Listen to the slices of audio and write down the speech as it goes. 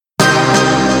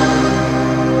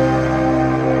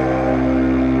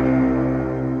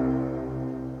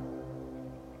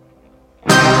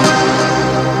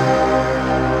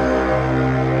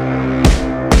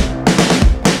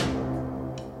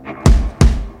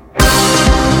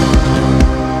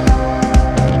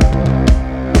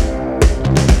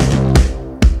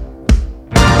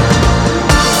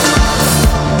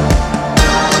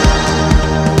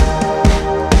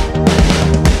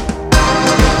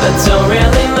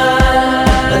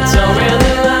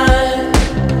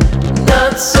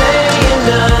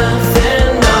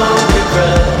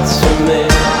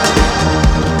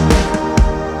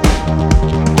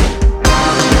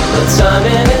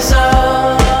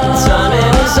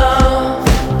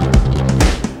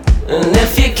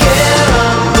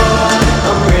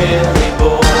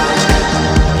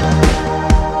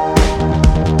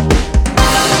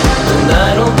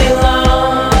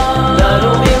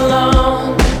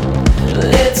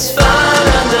Give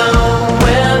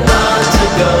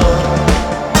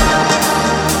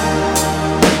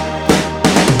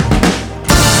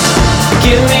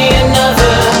me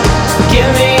another,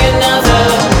 give me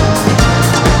another.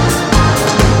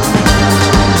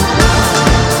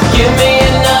 Give me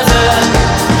another,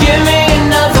 give me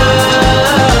another.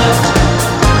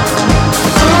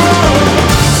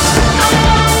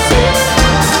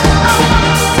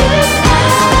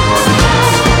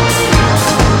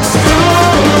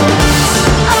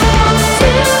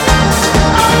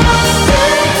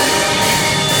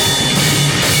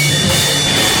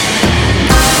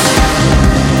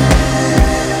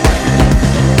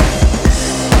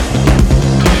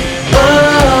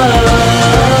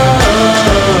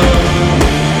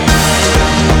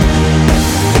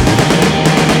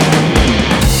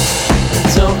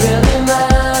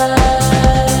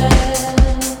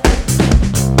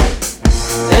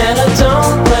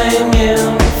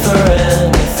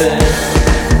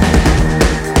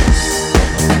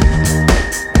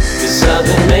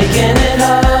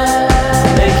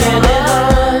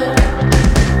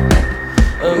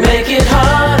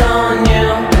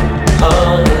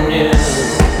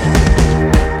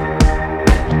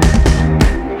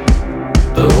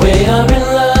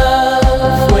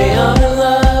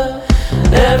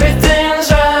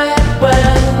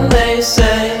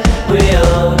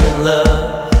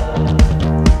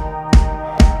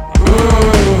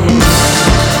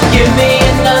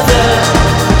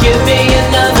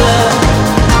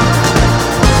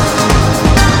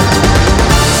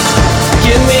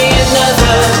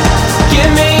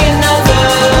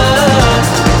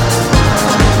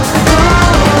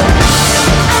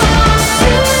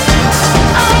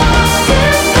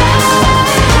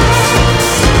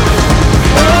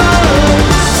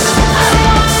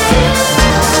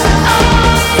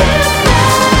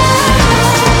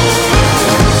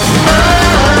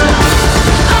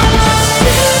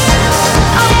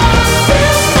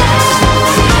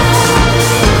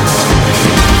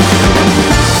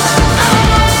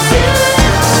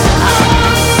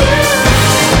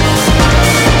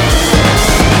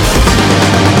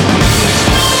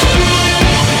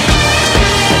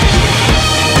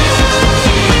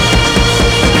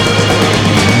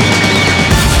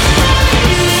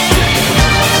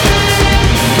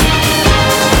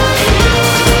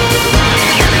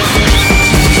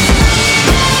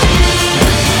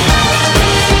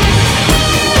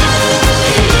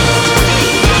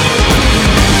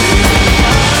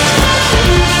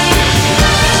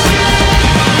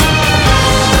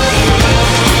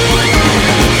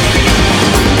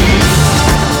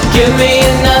 Give me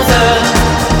another,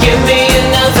 give me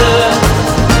another.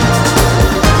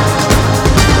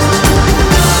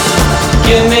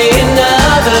 Give me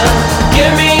another,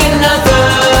 give me another.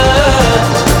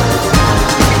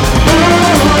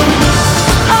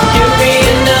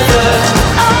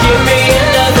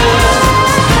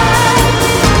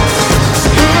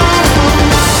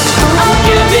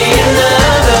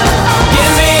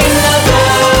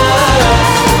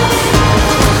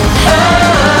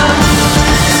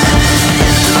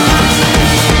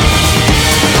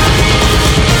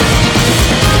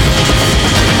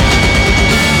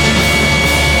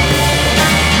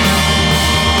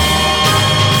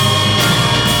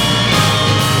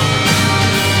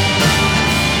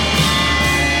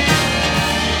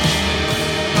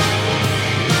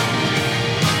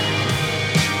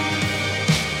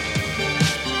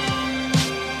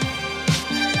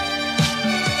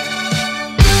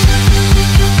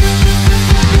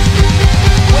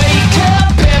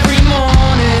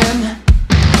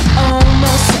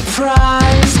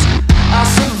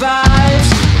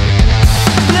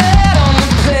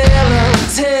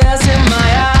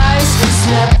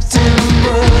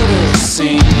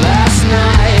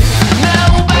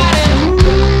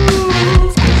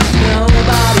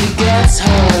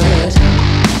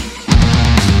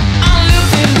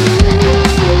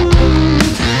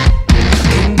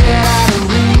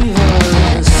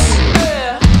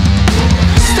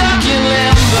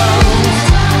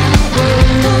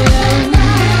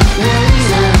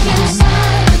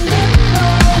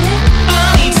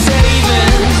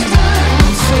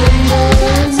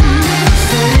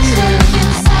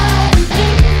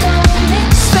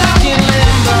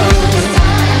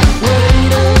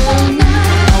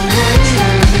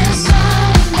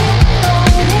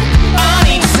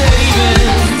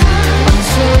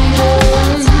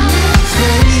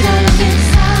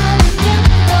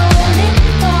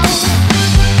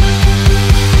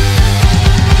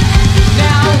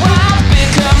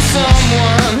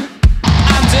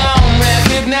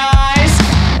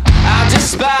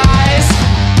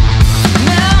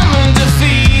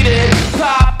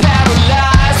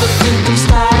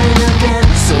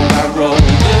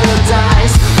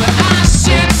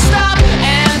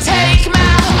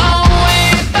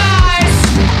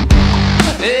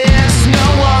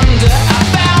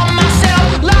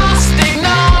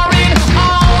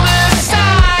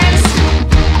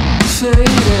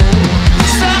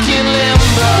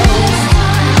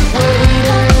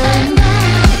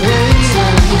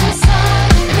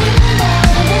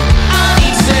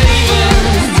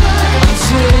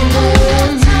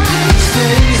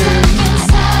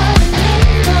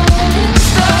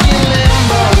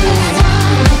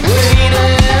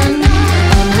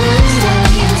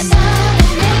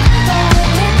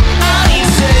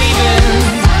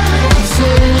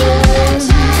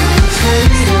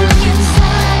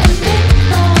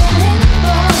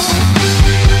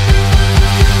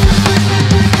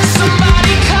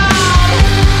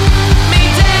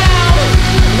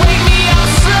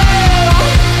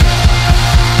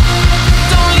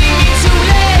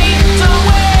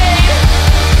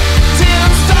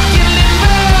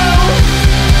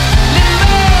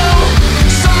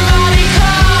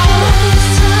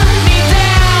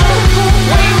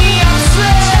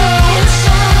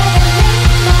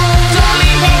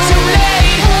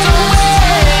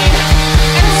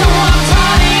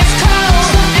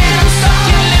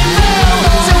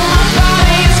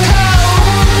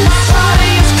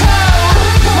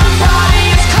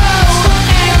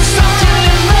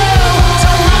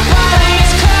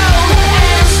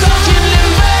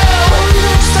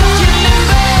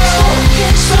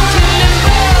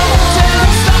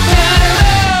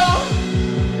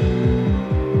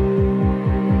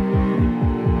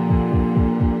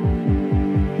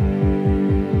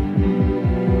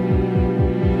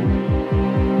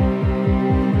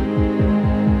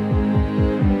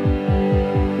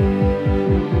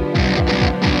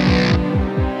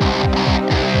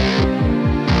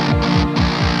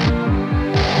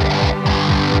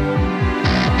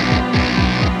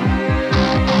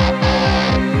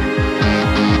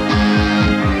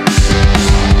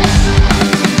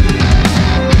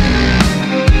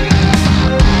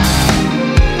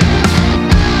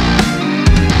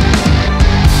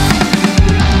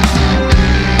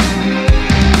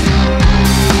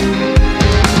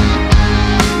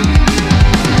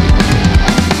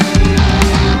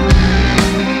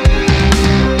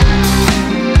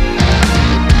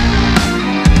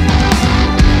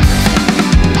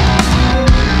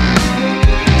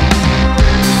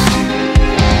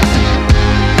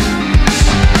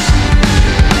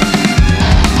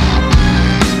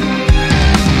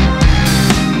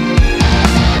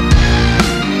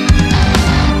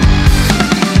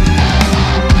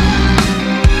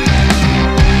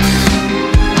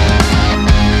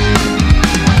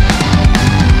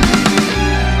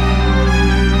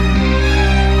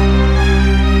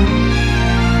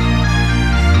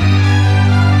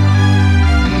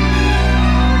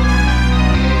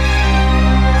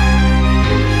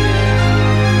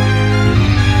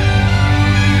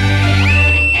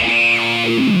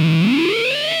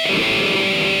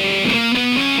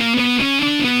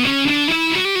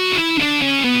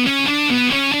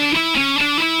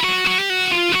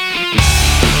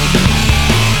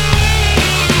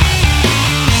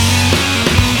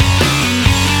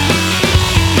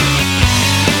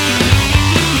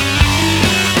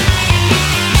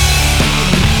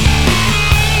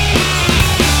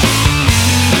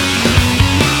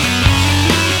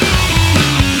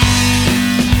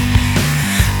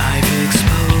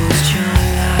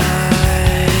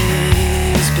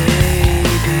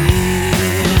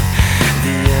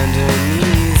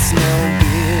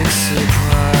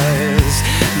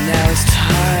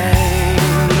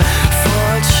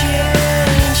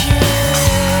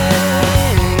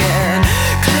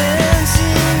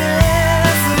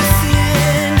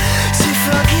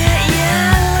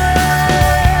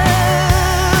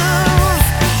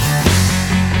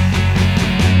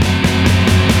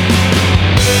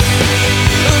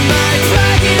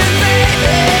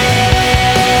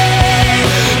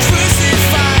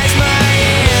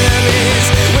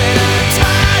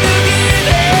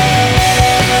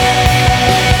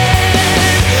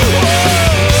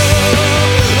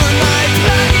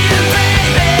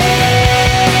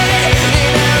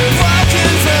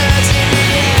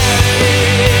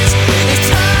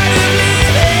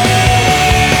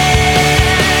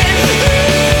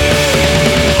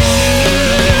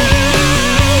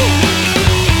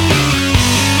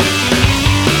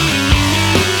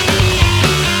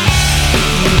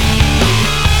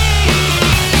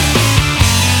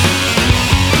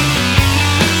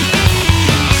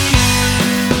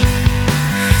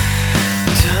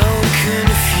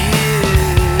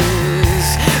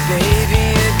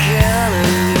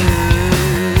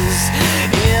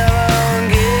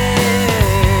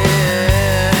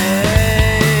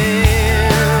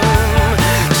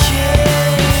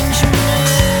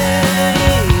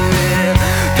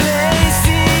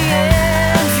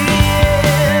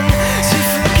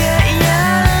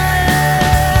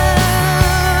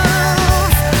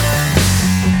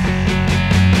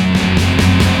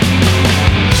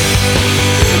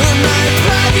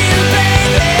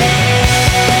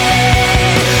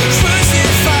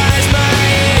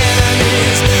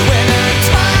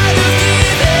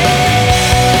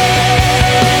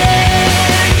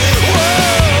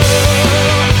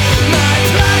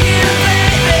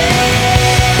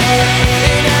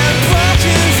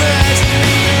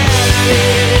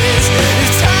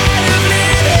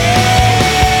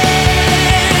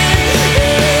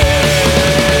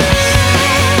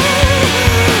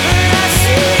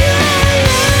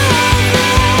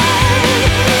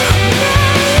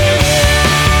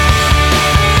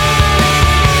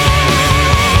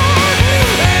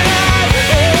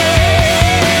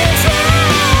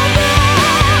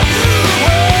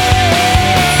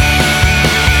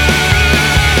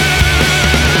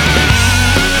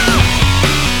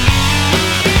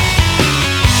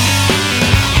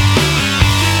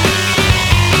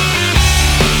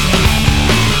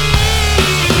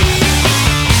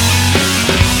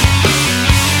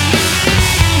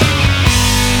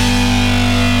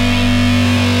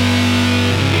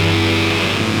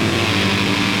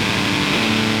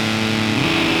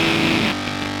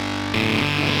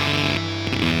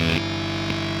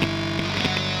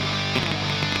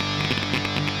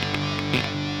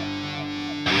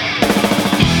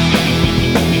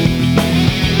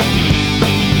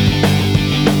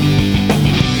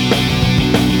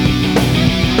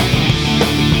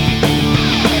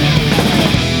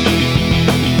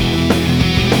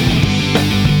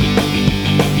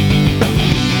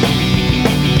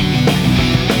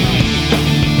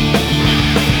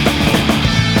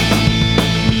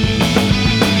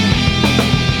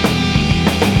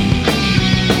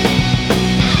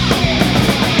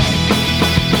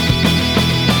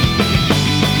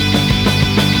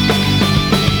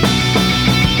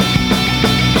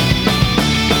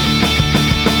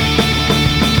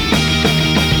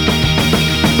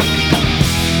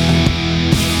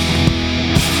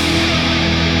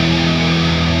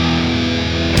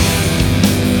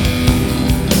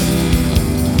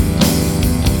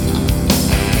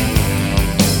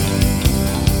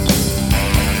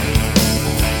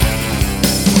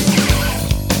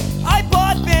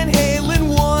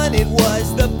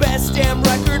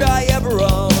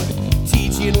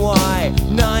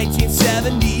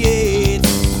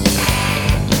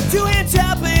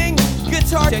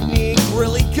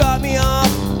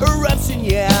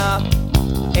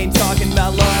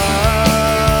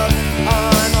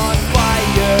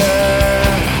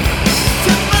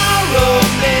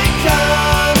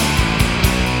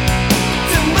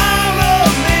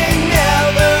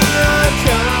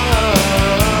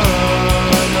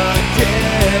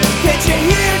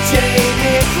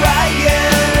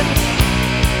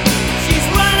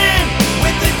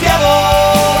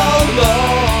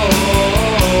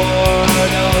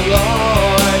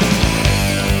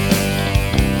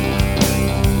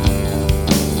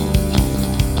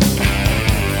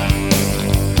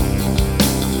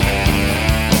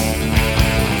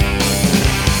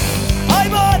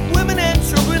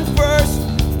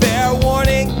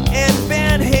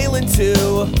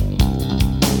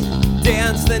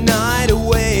 dance the night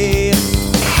away.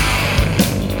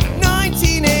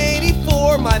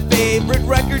 1984, my favorite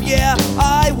record, yeah,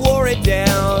 I wore it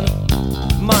down.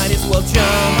 Might as well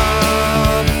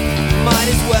jump, might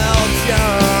as well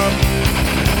jump.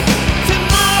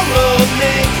 Tomorrow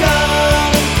may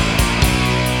come,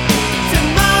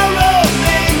 tomorrow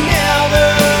may never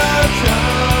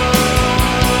come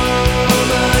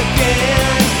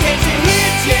again. Can't you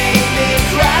hear Jamie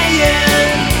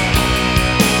crying?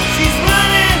 She's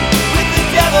running with the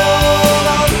devil, oh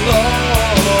Lord, oh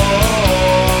Lord.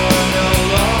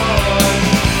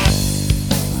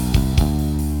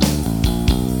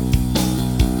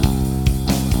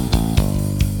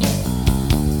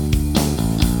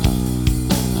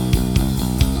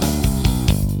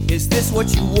 Is this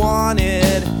what you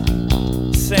wanted,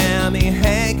 Sammy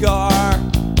Hagar?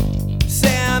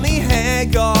 Sammy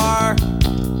Hagar,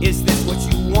 is this what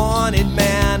you wanted,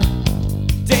 man?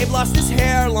 Dave lost his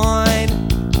hairline,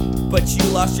 but you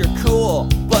lost your cool,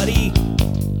 buddy.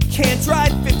 Can't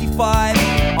drive 55,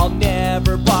 I'll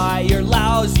never buy your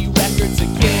lousy records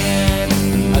again.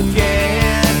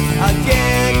 Again,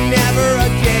 again, never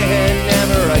again,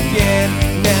 never again,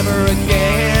 never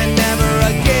again, never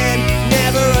again,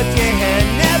 never again,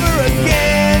 never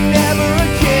again, never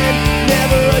again,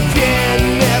 never again,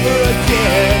 never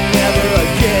again, never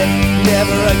again,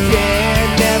 never again,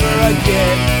 never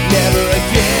again, never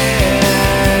again.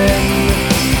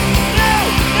 No,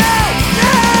 no,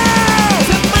 no!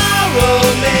 Tomorrow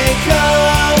may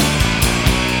come,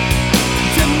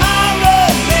 tomorrow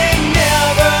may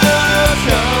never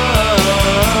come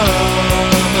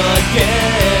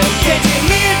again. Can't you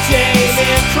hear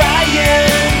Jamie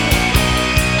crying?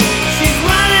 She's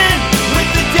running with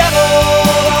the devil,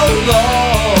 oh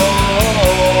Lord,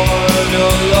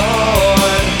 oh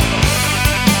Lord.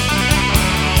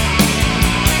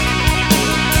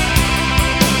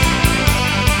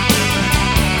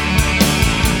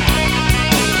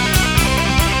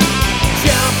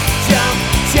 Jump, jump,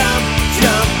 jump,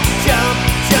 jump, jump,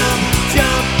 jump,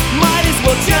 jump. Might as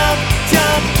well jump,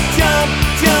 jump, jump,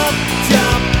 jump,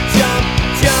 jump, jump,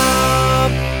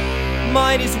 jump.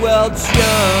 Might as well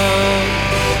jump.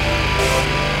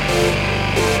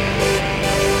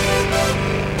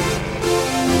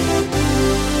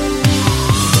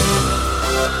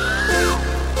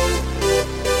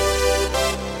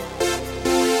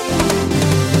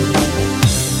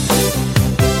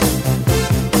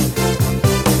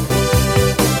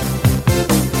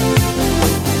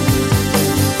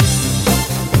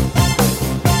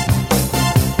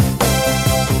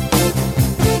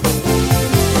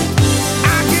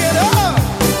 I get up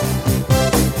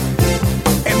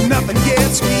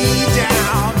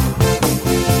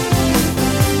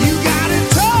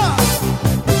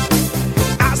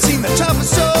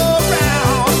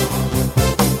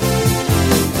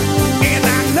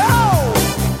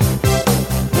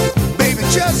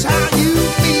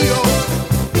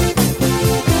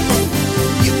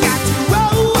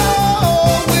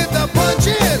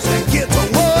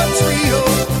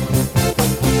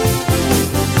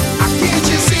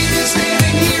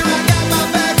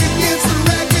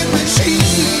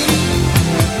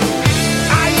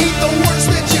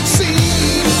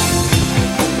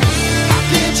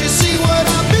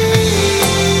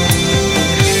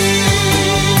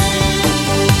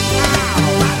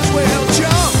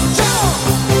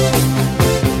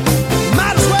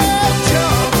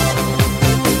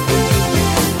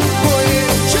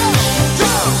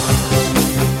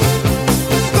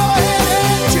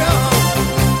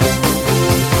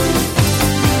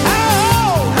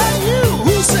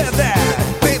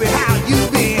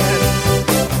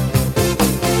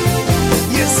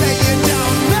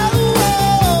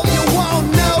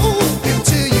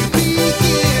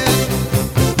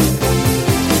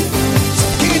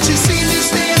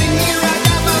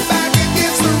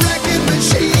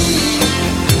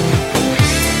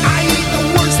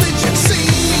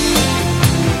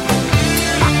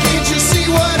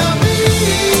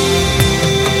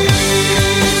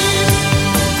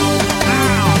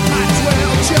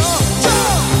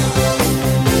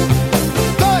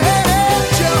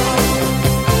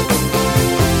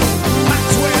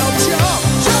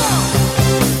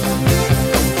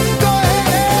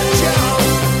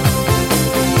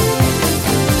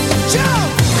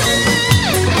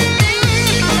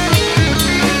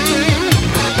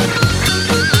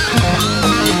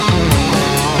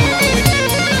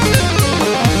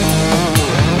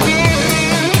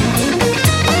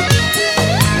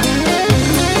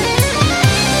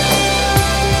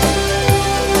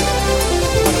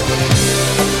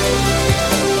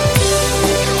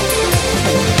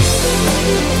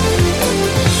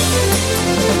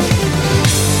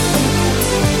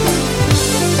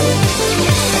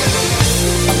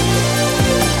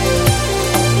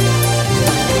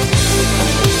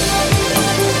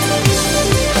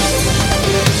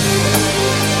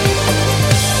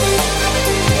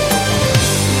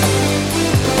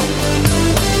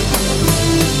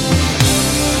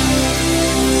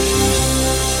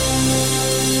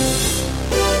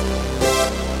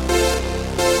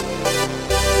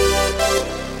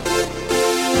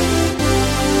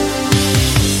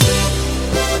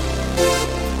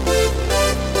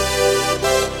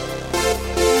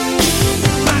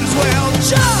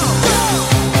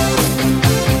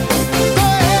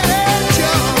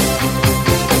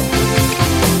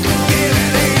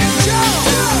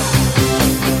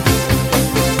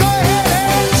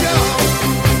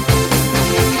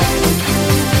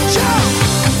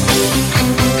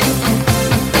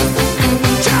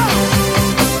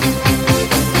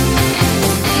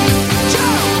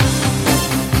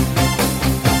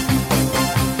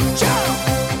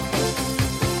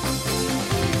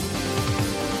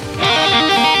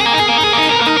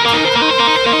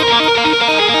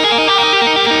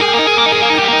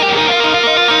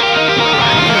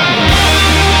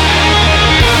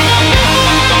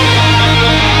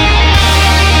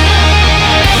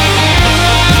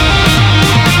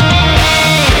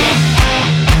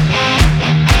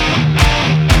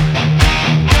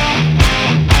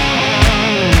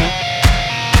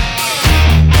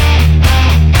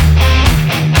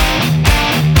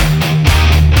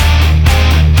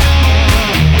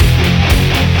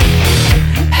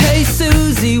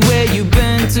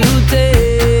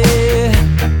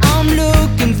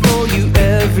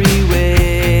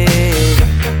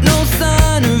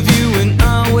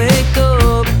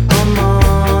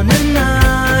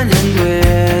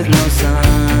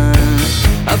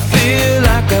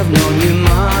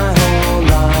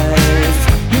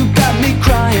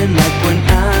like when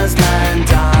Aslan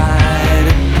died.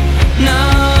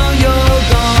 Now you're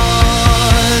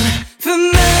gone. The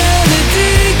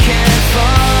melody can't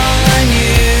find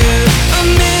you.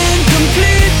 I'm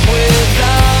incomplete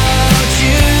without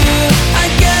you. I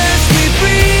guess we've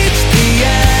reached the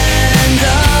end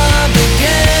of the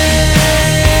game.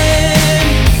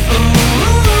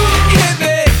 Ooh, hit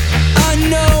me. I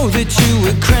know that you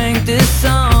would crank this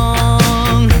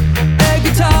song, air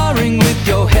guitaring with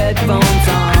your headphones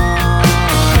on.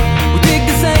 We pick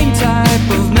the same type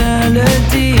of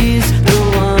melodies, the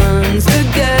ones that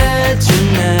get you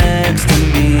next to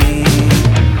me.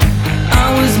 I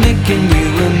was making you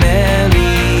a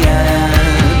Marianne.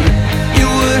 You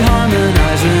would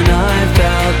harmonize when I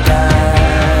felt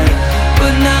bad,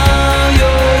 but now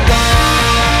you're gone.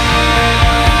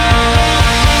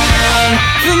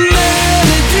 The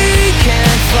melody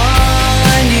can't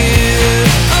find you.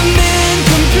 I'm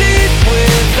incomplete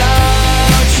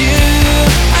without you.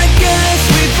 I guess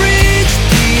we've reached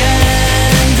the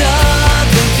end of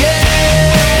the game.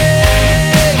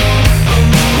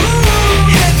 Ooh,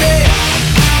 hit me.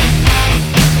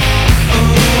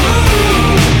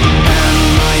 Ooh, am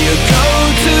I your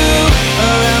go-to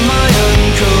or am I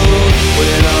uncool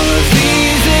with all of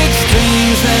these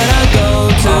extremes that I go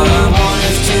to? All I want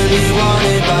is to be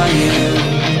wanted by you.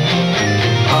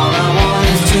 All I want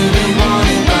is to be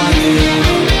wanted by you.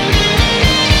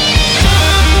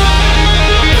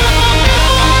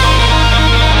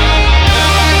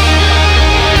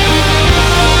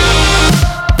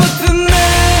 But the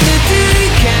melody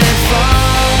can't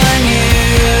find you.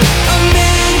 I'm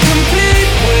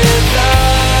incomplete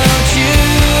without you.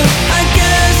 I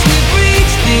guess we've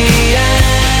reached the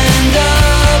end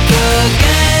of the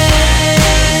game.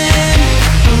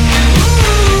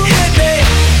 Ooh, hit me.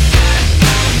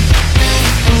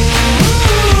 Ooh,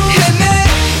 hit me.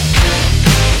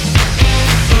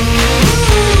 Ooh,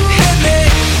 hit me.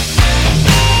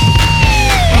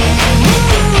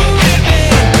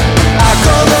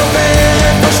 הכל עובר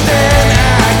איפה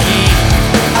שתנהגי,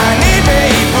 אני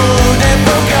באיבוד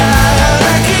איפה גר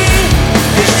נקי.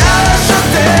 תשאל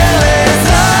השוטר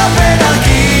לעזרה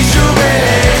ודרכי, שוב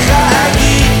אליך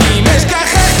אגיד. אם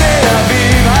אשכח את תל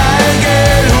אביב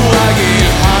ההרגל הוא רגיל,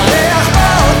 הריח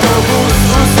באוטובוס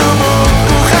הוא סומוק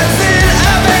הוא חציל.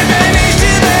 הבן בן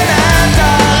אשתי בן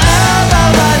האתר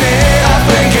אברבנר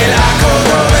הפרנקל. הכל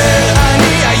עובר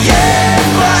אני עייף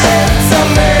רעב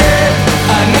צמא,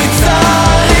 אני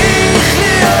צריך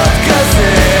להיות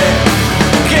כזה.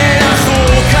 כן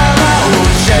החוק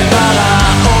המהות של ברא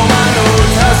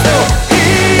אומנות הזו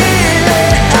היא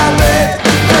לאבד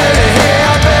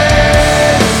ולהיאבד.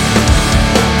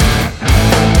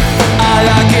 על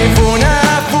הכיוון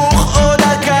ההפוך עוד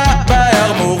דקה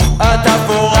בירמוך,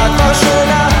 התפאורה כבר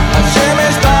שונה,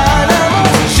 השמש באה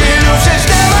נמוך. שילוב של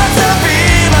שני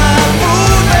מצבים,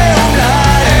 אבוד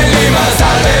ואומלל. אין לי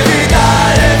מזל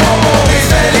בויטל, איפה מוריס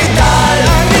וליטל.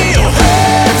 אני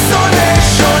אוהב שונא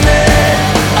שונה,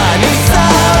 אני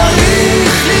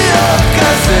צריך להיות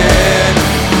כזה.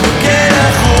 כן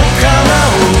החוק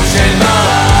המהות של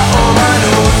ברא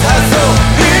אומנות הזו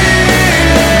היא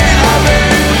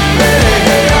לאבד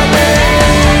ולהיאבד.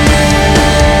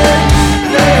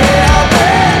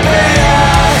 להיאבד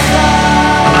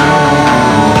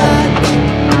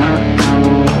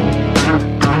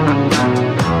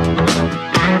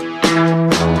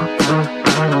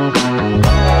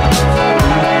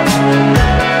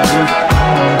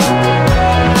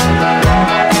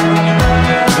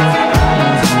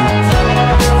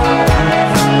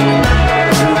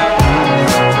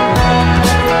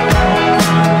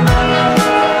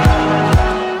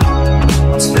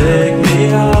Take me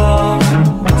out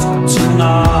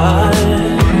tonight,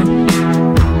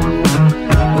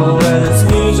 where there's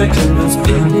music and there's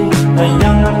people, and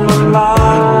young and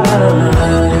alive.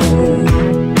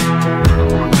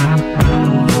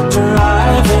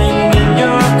 Driving in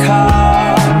your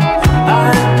car, I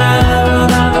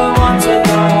never want to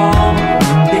go home,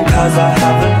 because I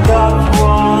haven't got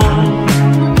one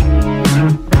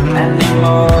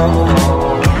anymore.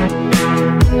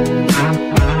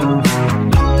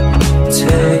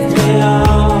 Take me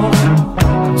out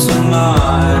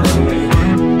tonight,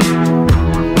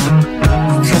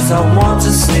 'cause I want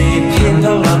to see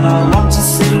people and I want to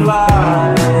see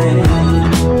life.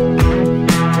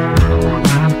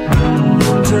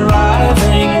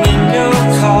 Driving in your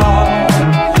car,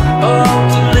 oh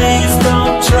please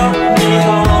don't drop me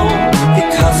home,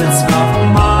 because it's not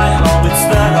my home, it's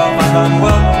their home and I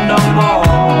won't no more.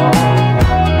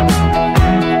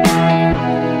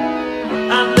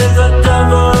 And if a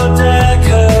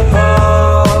double-decker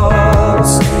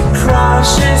bus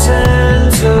crashes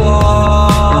into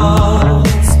us,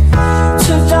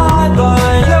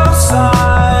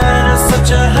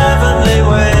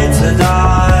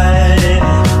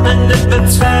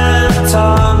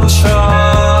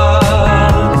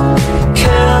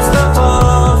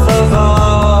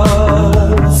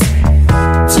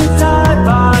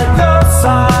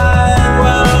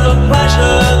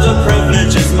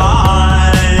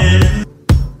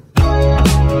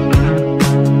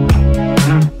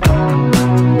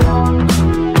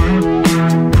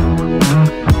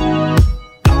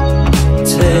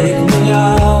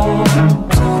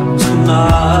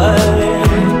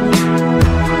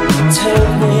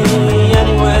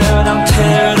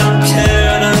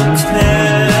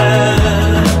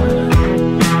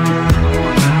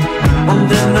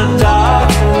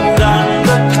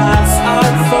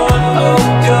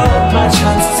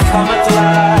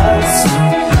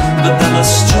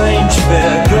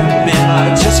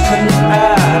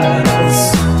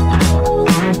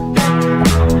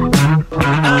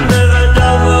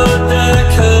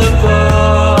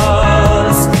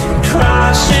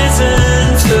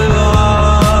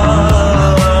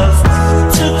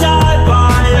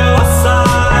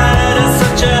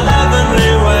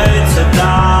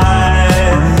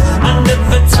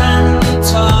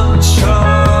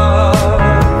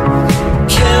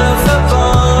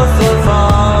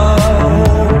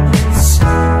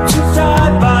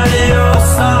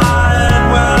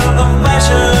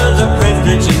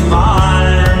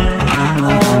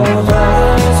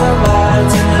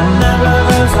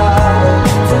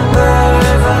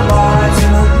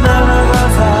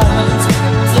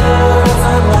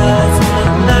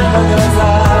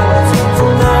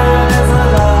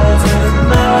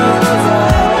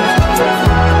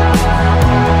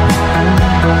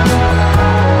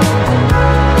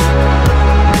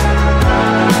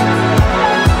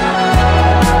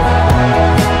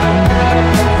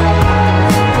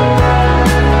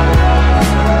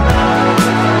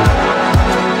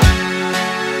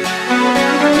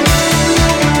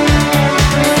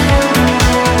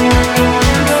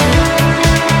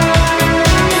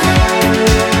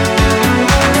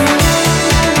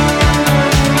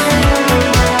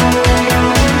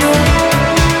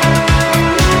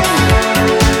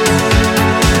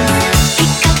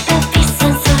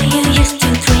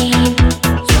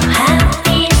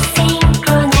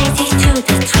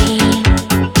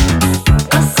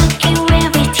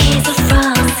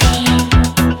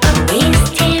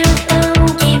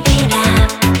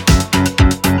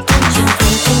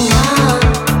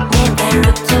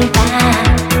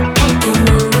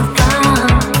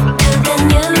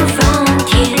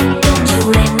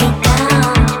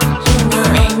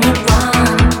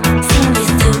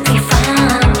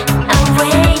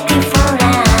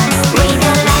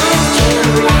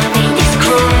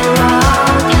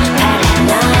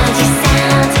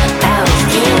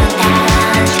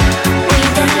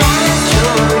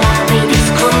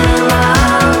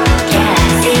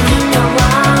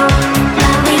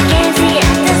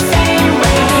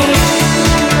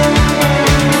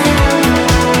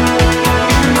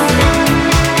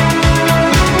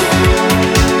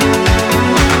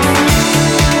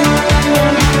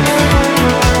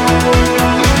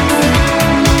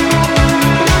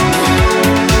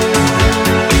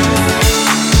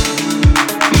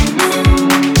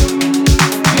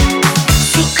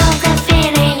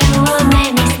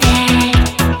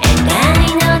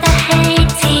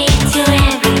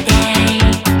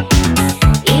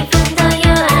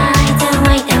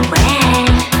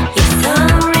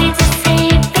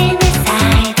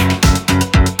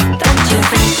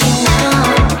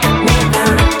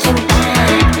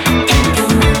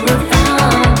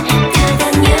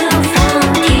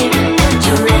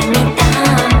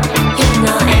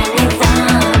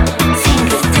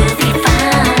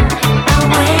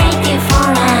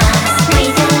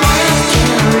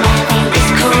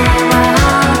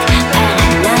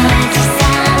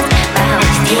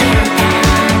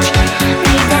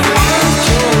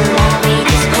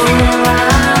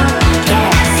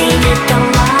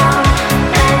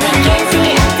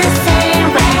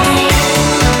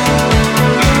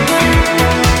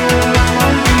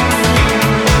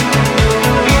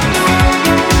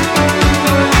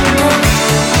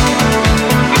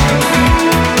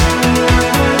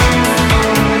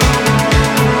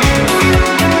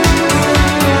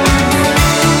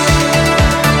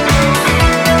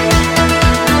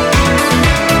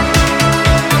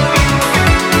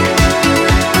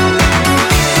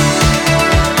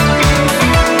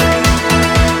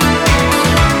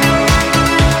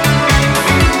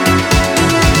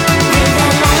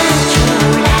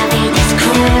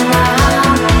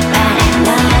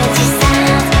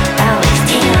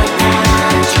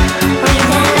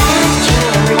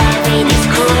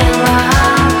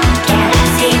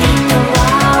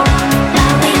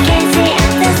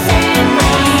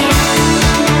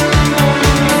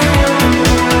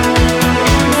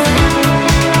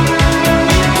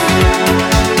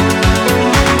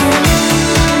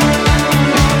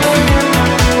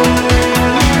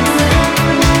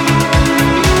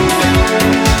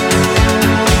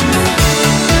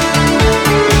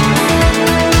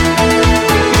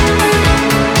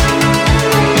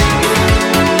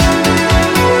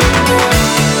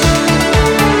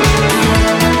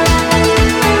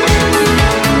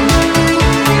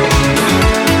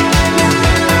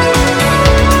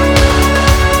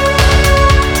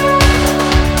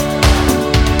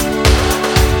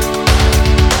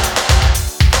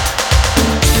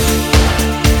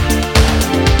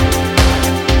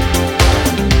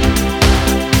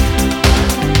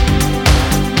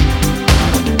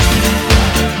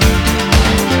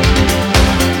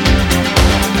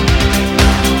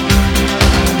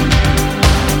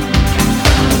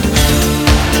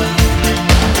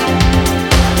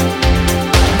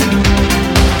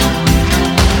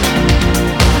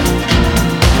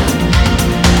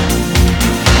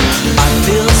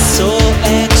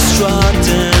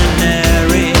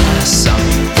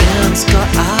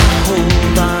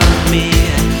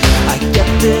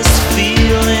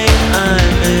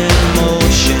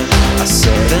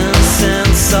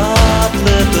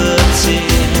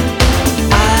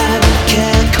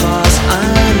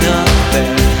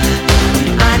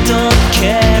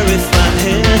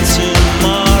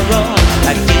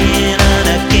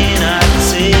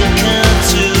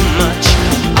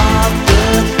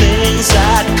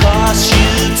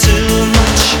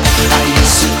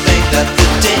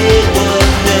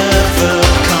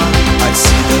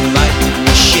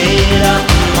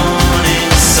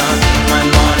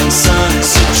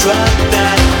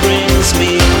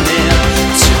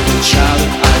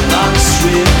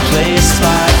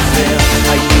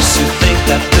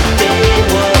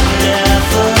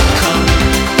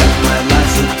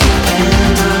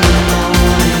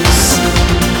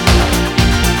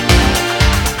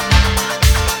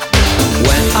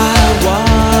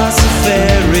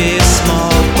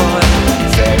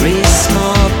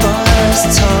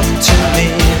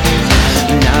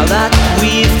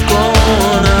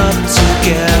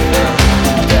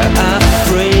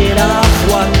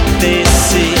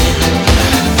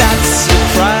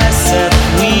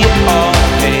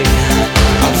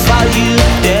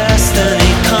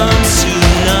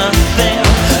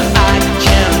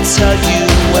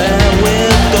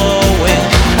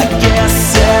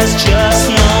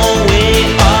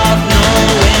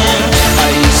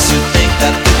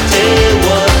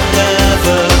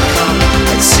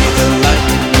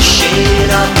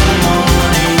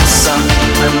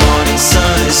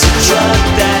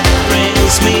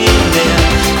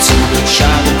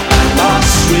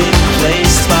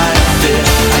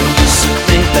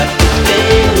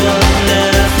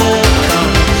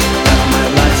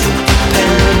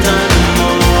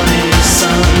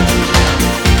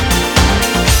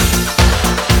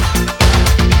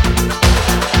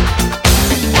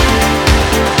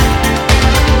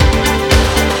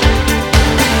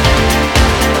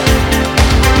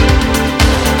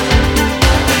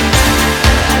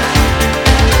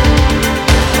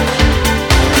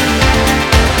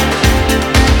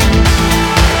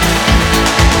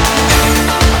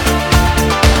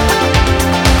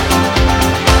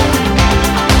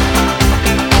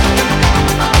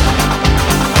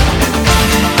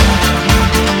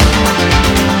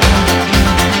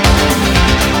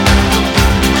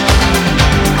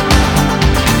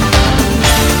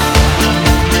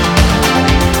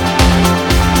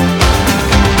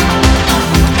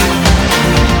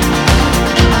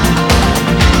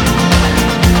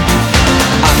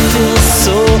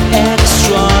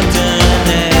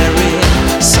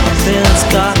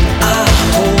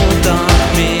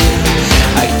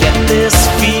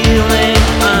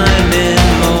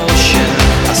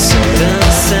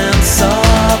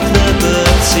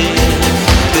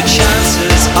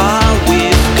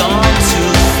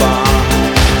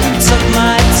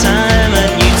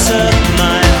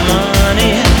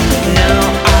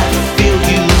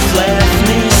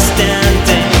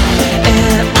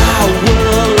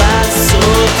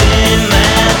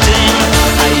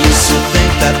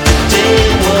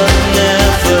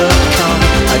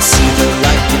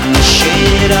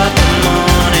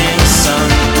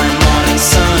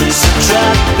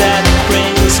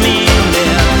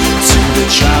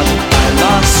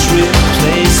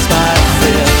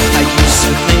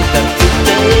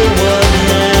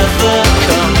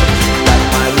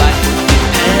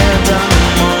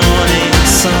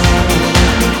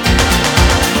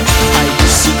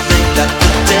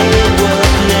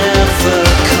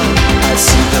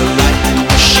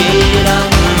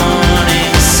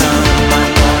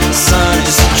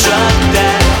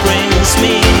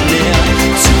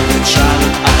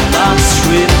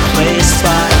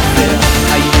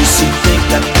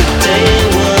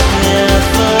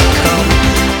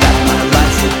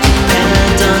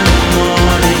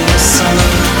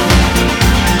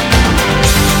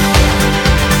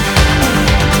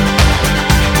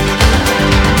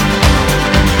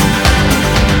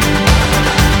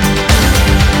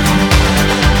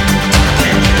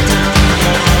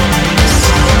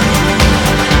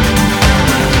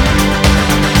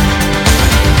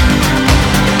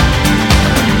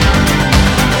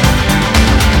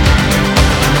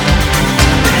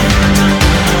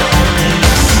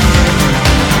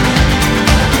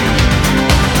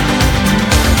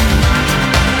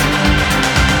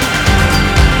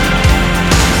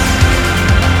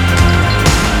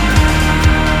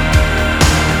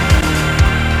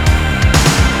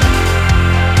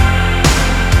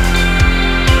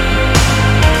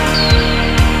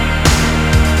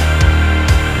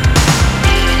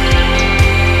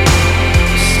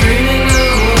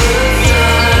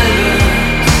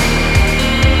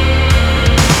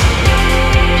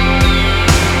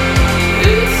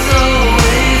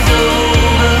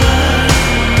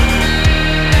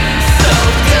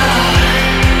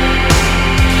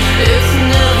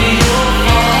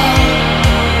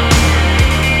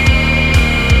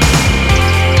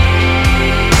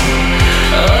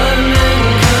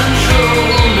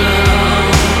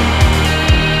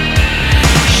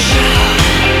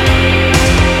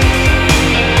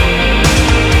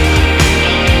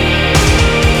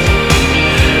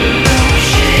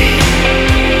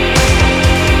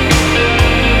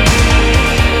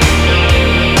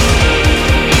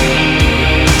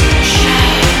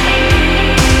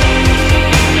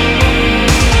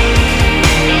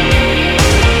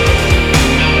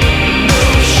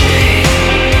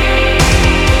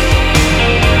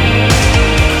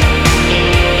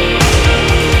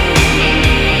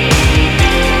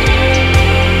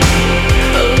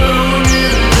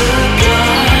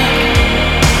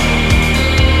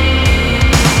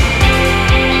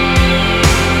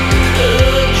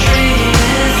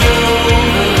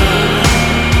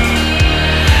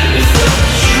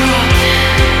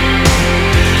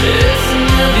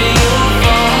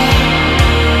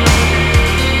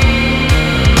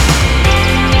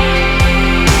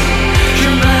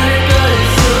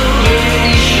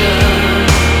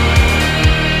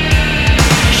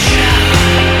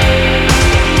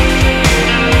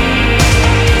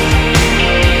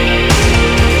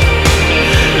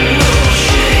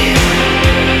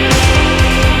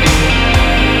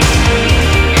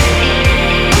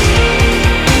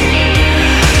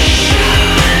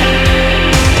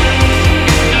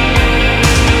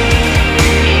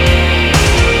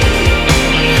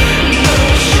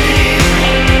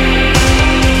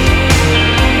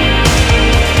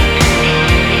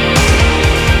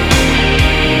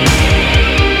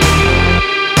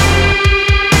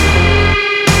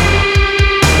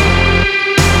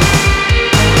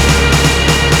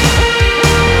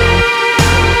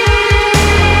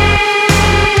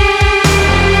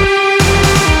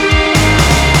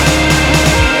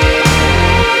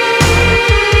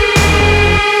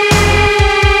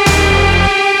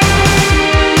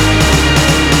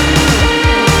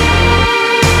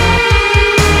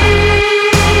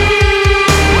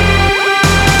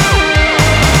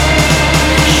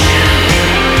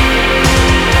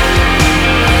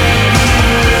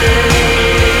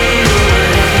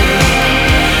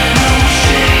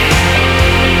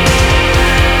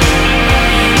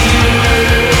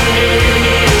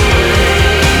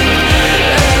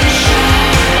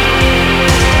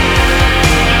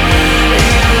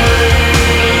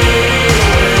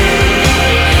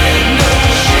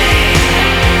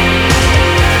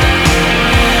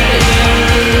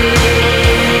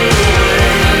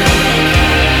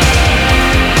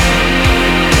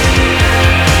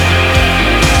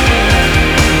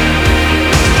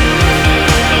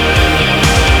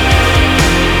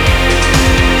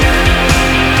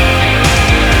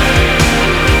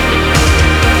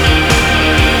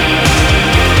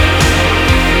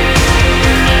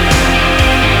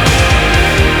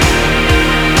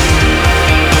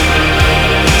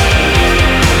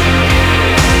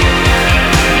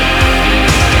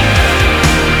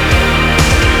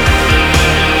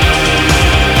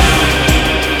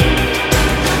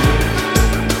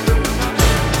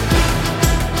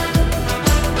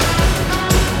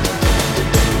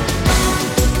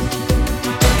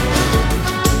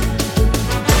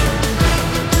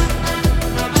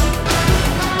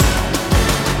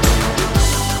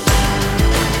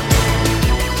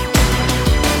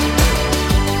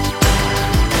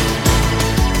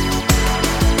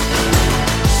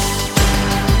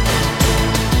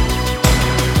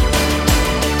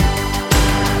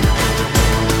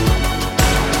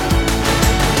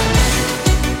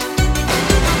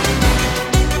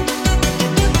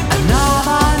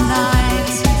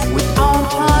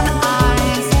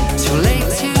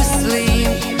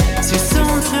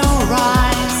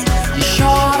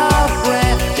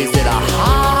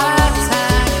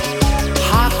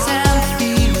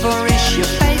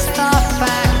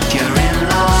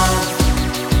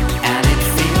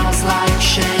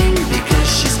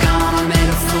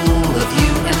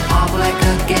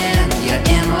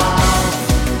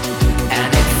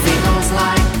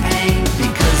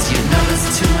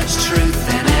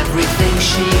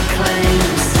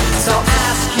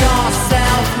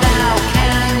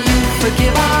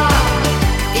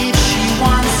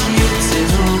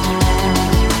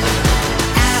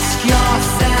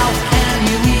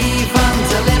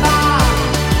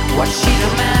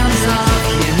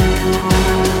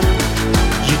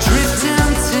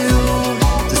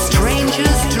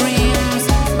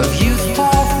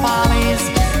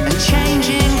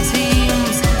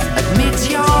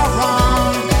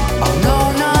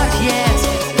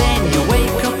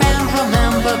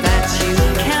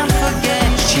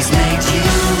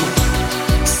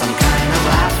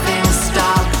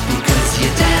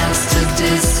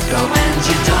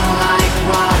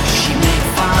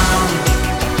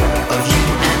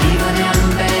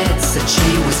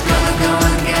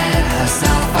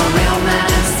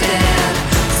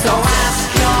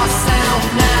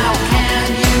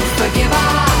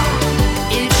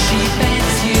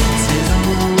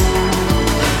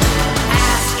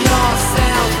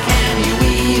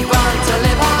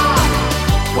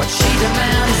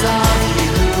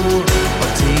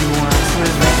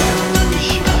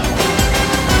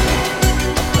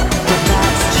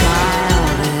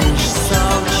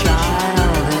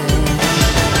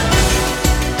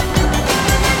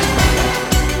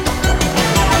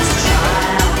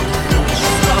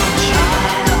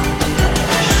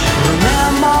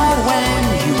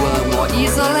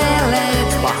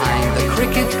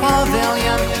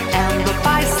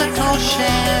 smile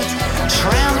shed,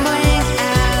 trembling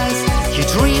as your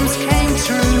dreams came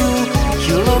true.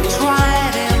 You looked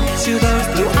right into those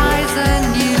blue eyes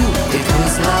and knew it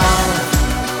was love.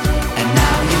 And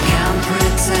now you can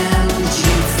pretend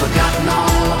you've forgotten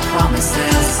all the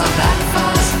promises of that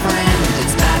first friend.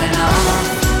 It's bad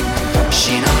enough.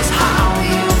 She knows how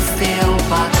you feel,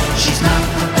 but she's not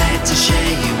prepared to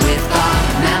share you with the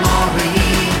memory.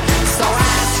 So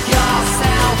ask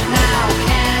yourself now,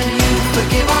 can you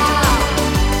forgive her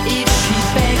if she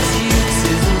begs you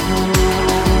to?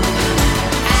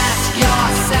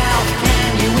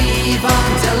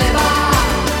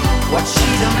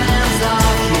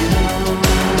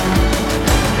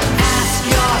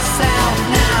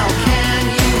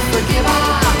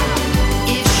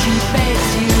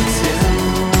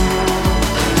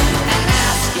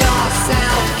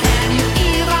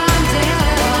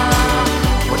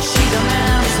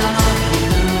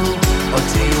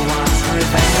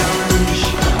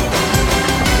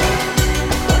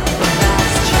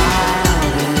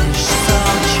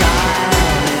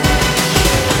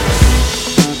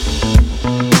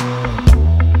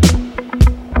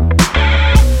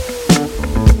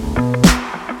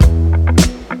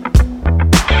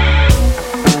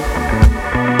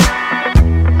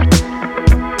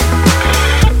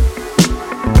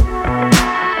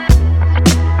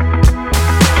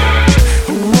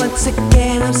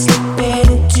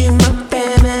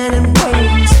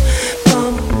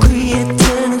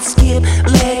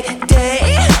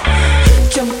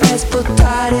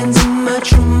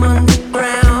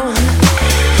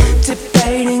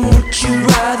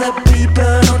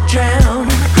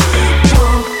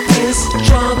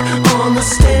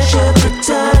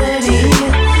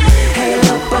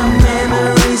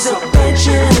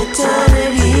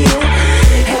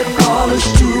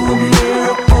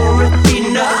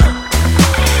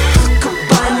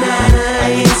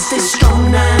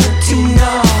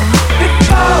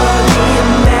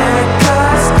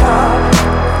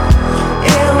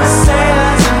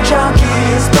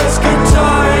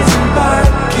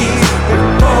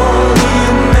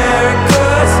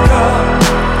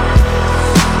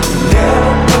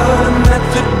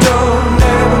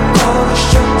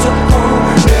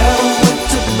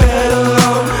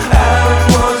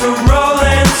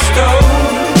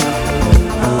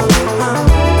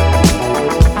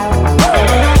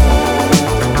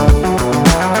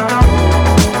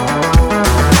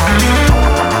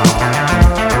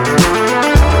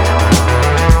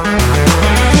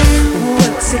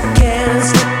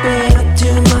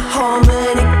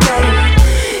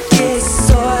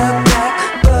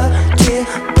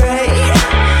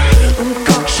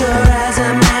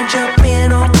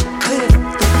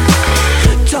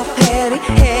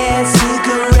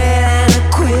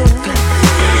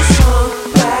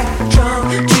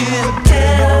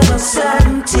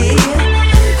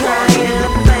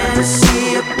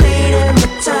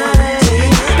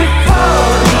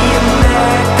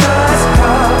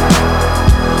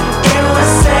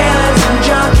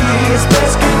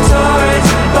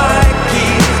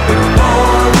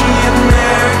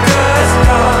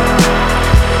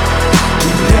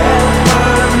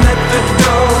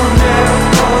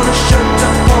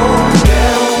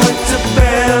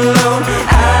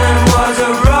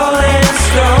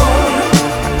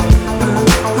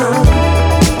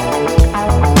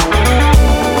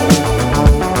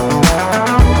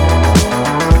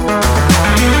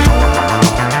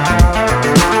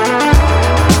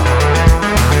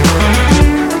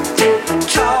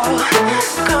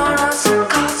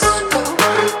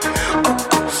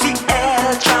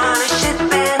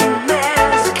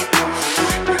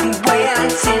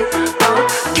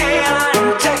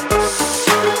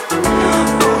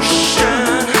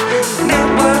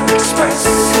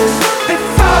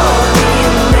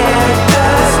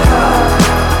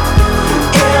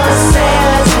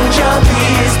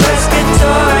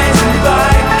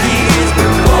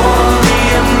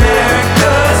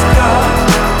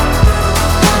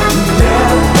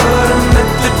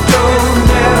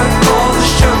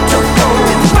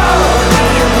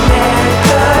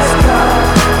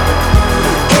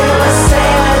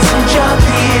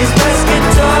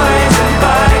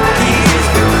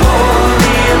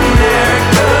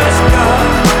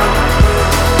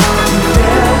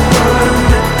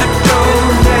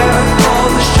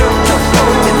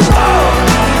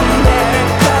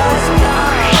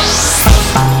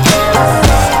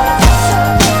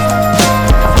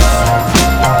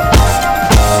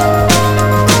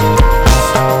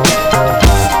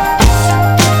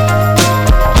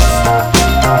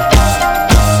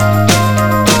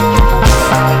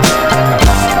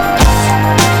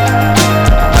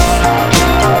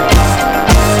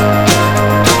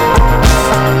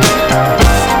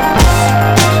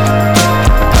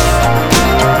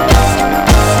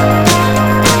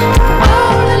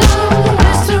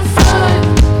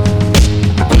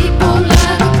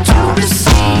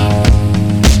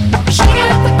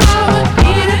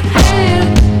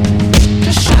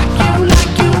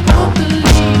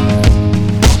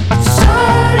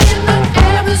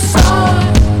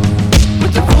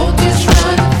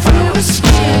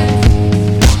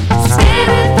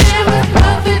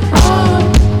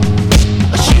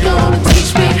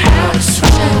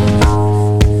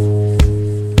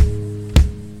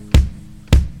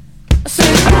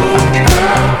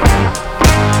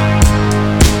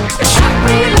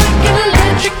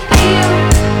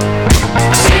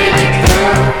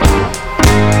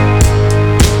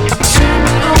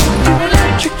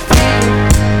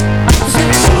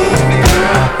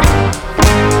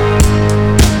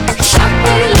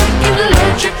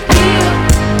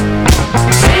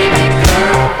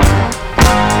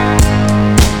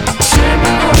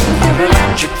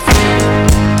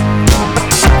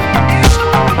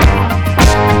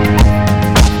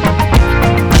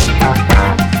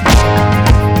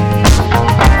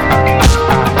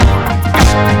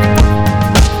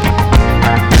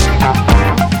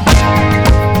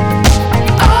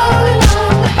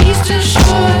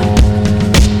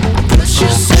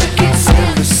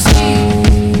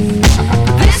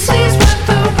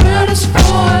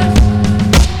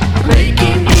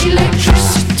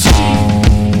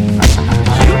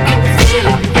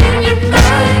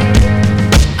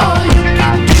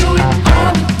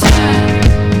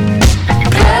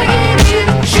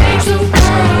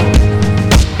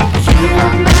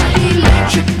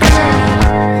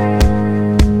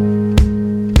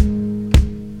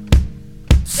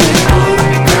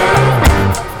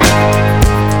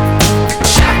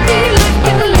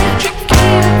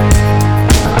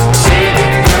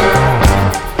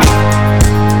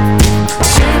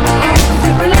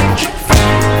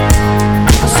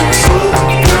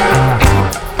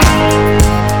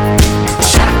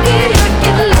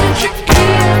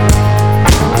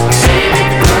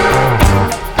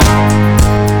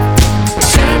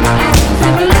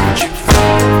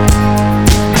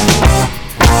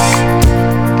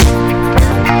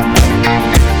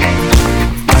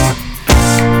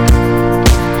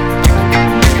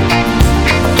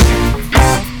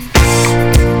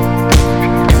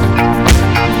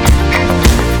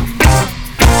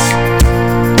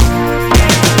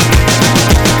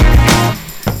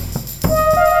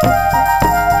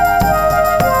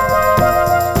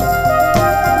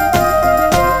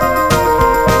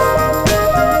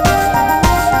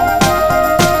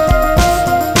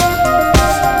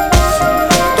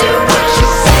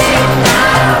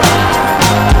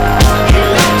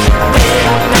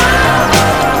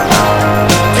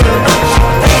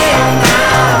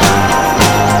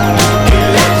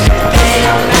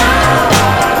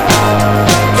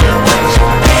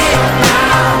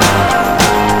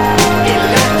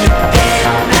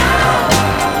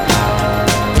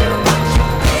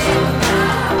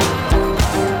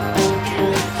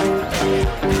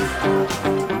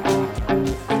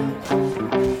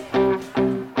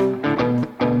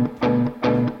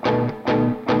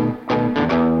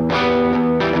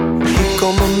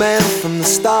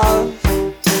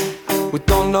 We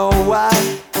don't know why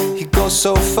he goes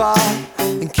so far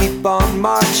and keep on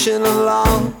marching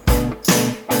along,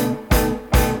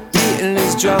 beating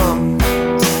his drum.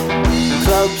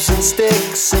 Clubs and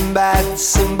sticks and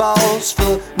bats and balls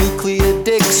for nuclear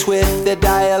dicks with their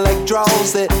dialect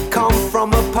drawls that come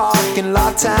from a parking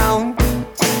lot town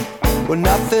where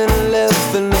nothing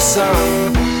lives in the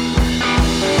sun.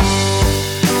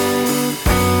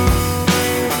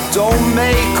 Don't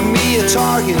make me a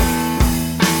target.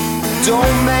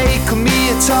 Don't make me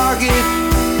a target.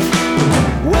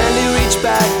 When he reached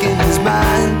back in his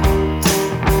mind,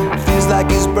 feels like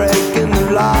he's breaking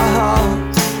the law.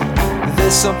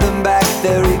 There's something back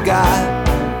there he got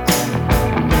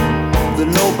that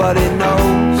nobody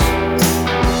knows.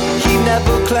 He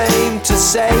never claimed to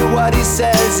say what he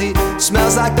says. He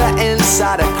smells like the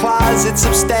inside of closets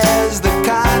upstairs, the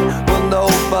kind where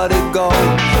nobody goes.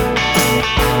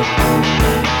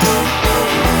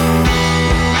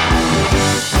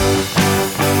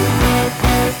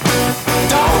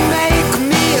 Don't make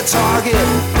me a target.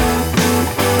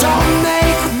 Don't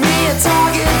make me a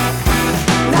target.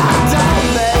 Nah, don't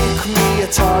make me a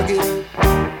target.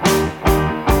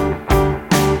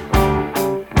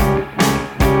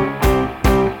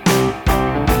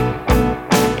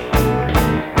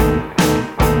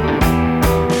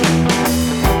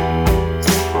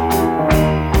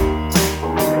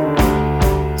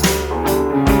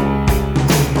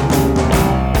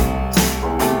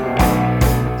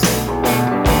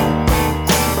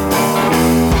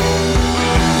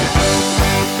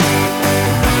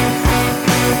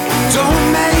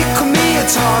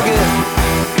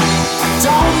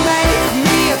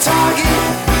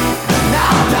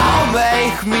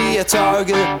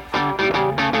 Target.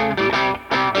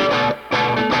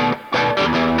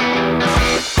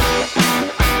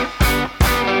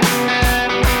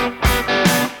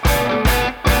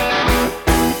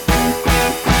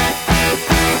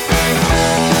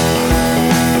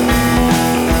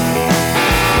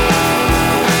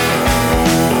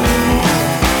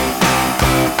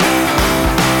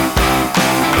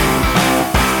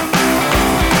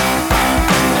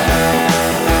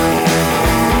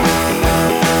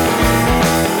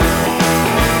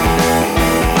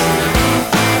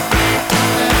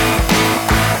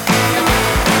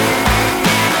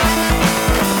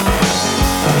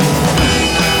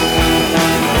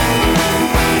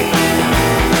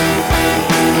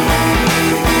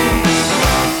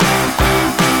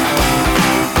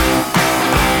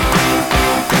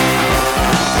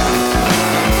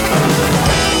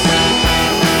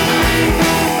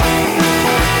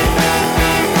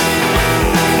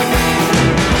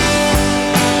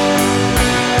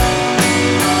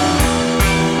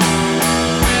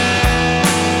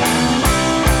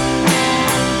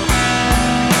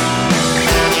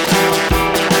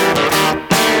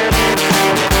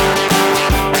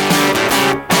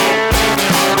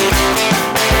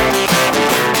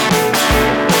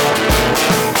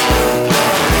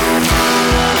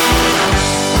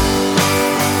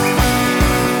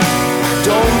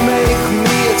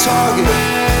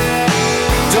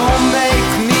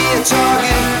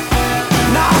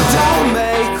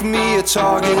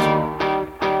 Target.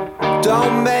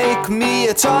 Don't make me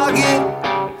a target.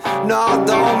 No,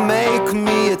 don't make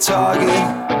me a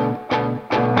target.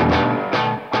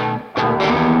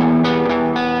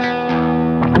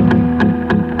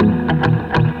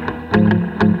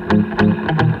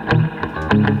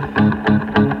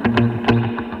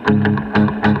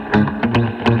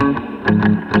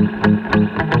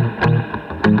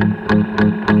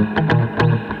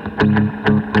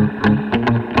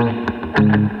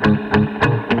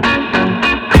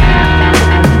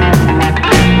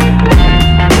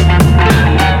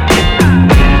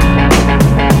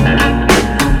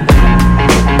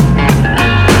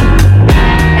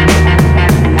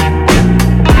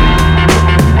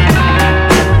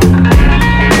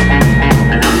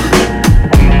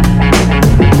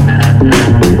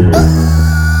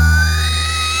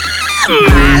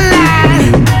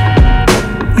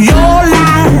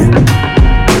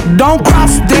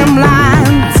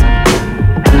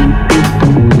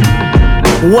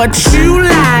 What you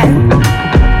like,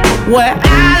 what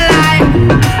I like,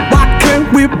 why can't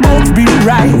we both be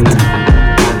right?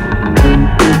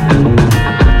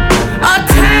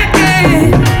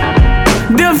 Attacking,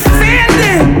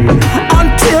 defending,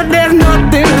 until there's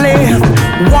nothing left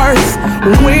worth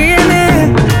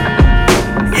winning.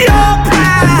 Your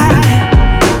pride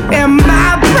and my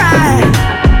pride,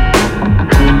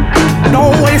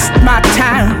 don't waste my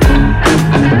time.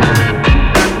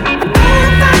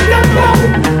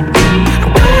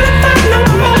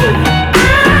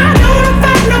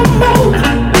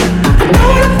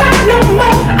 No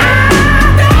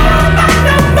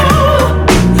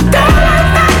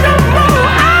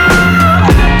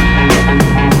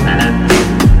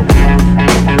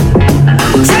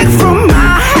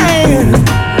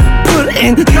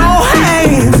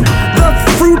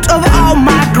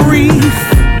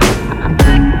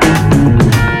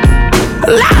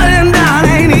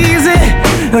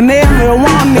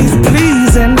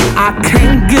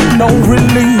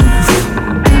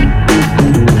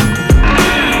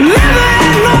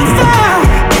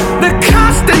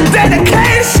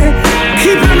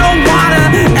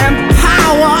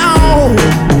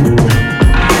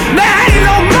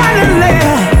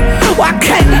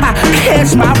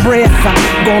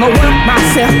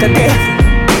myself to death.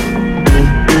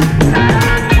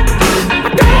 I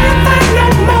don't wanna fight no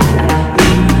more.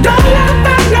 Don't wanna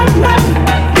fight no more.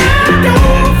 I don't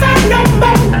wanna fight no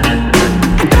more.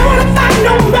 I don't wanna fight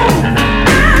no more.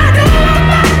 I don't wanna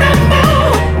fight no more.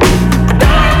 I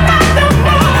don't wanna fight no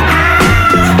more.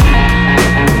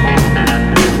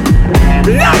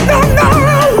 No, no, no,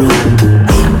 no.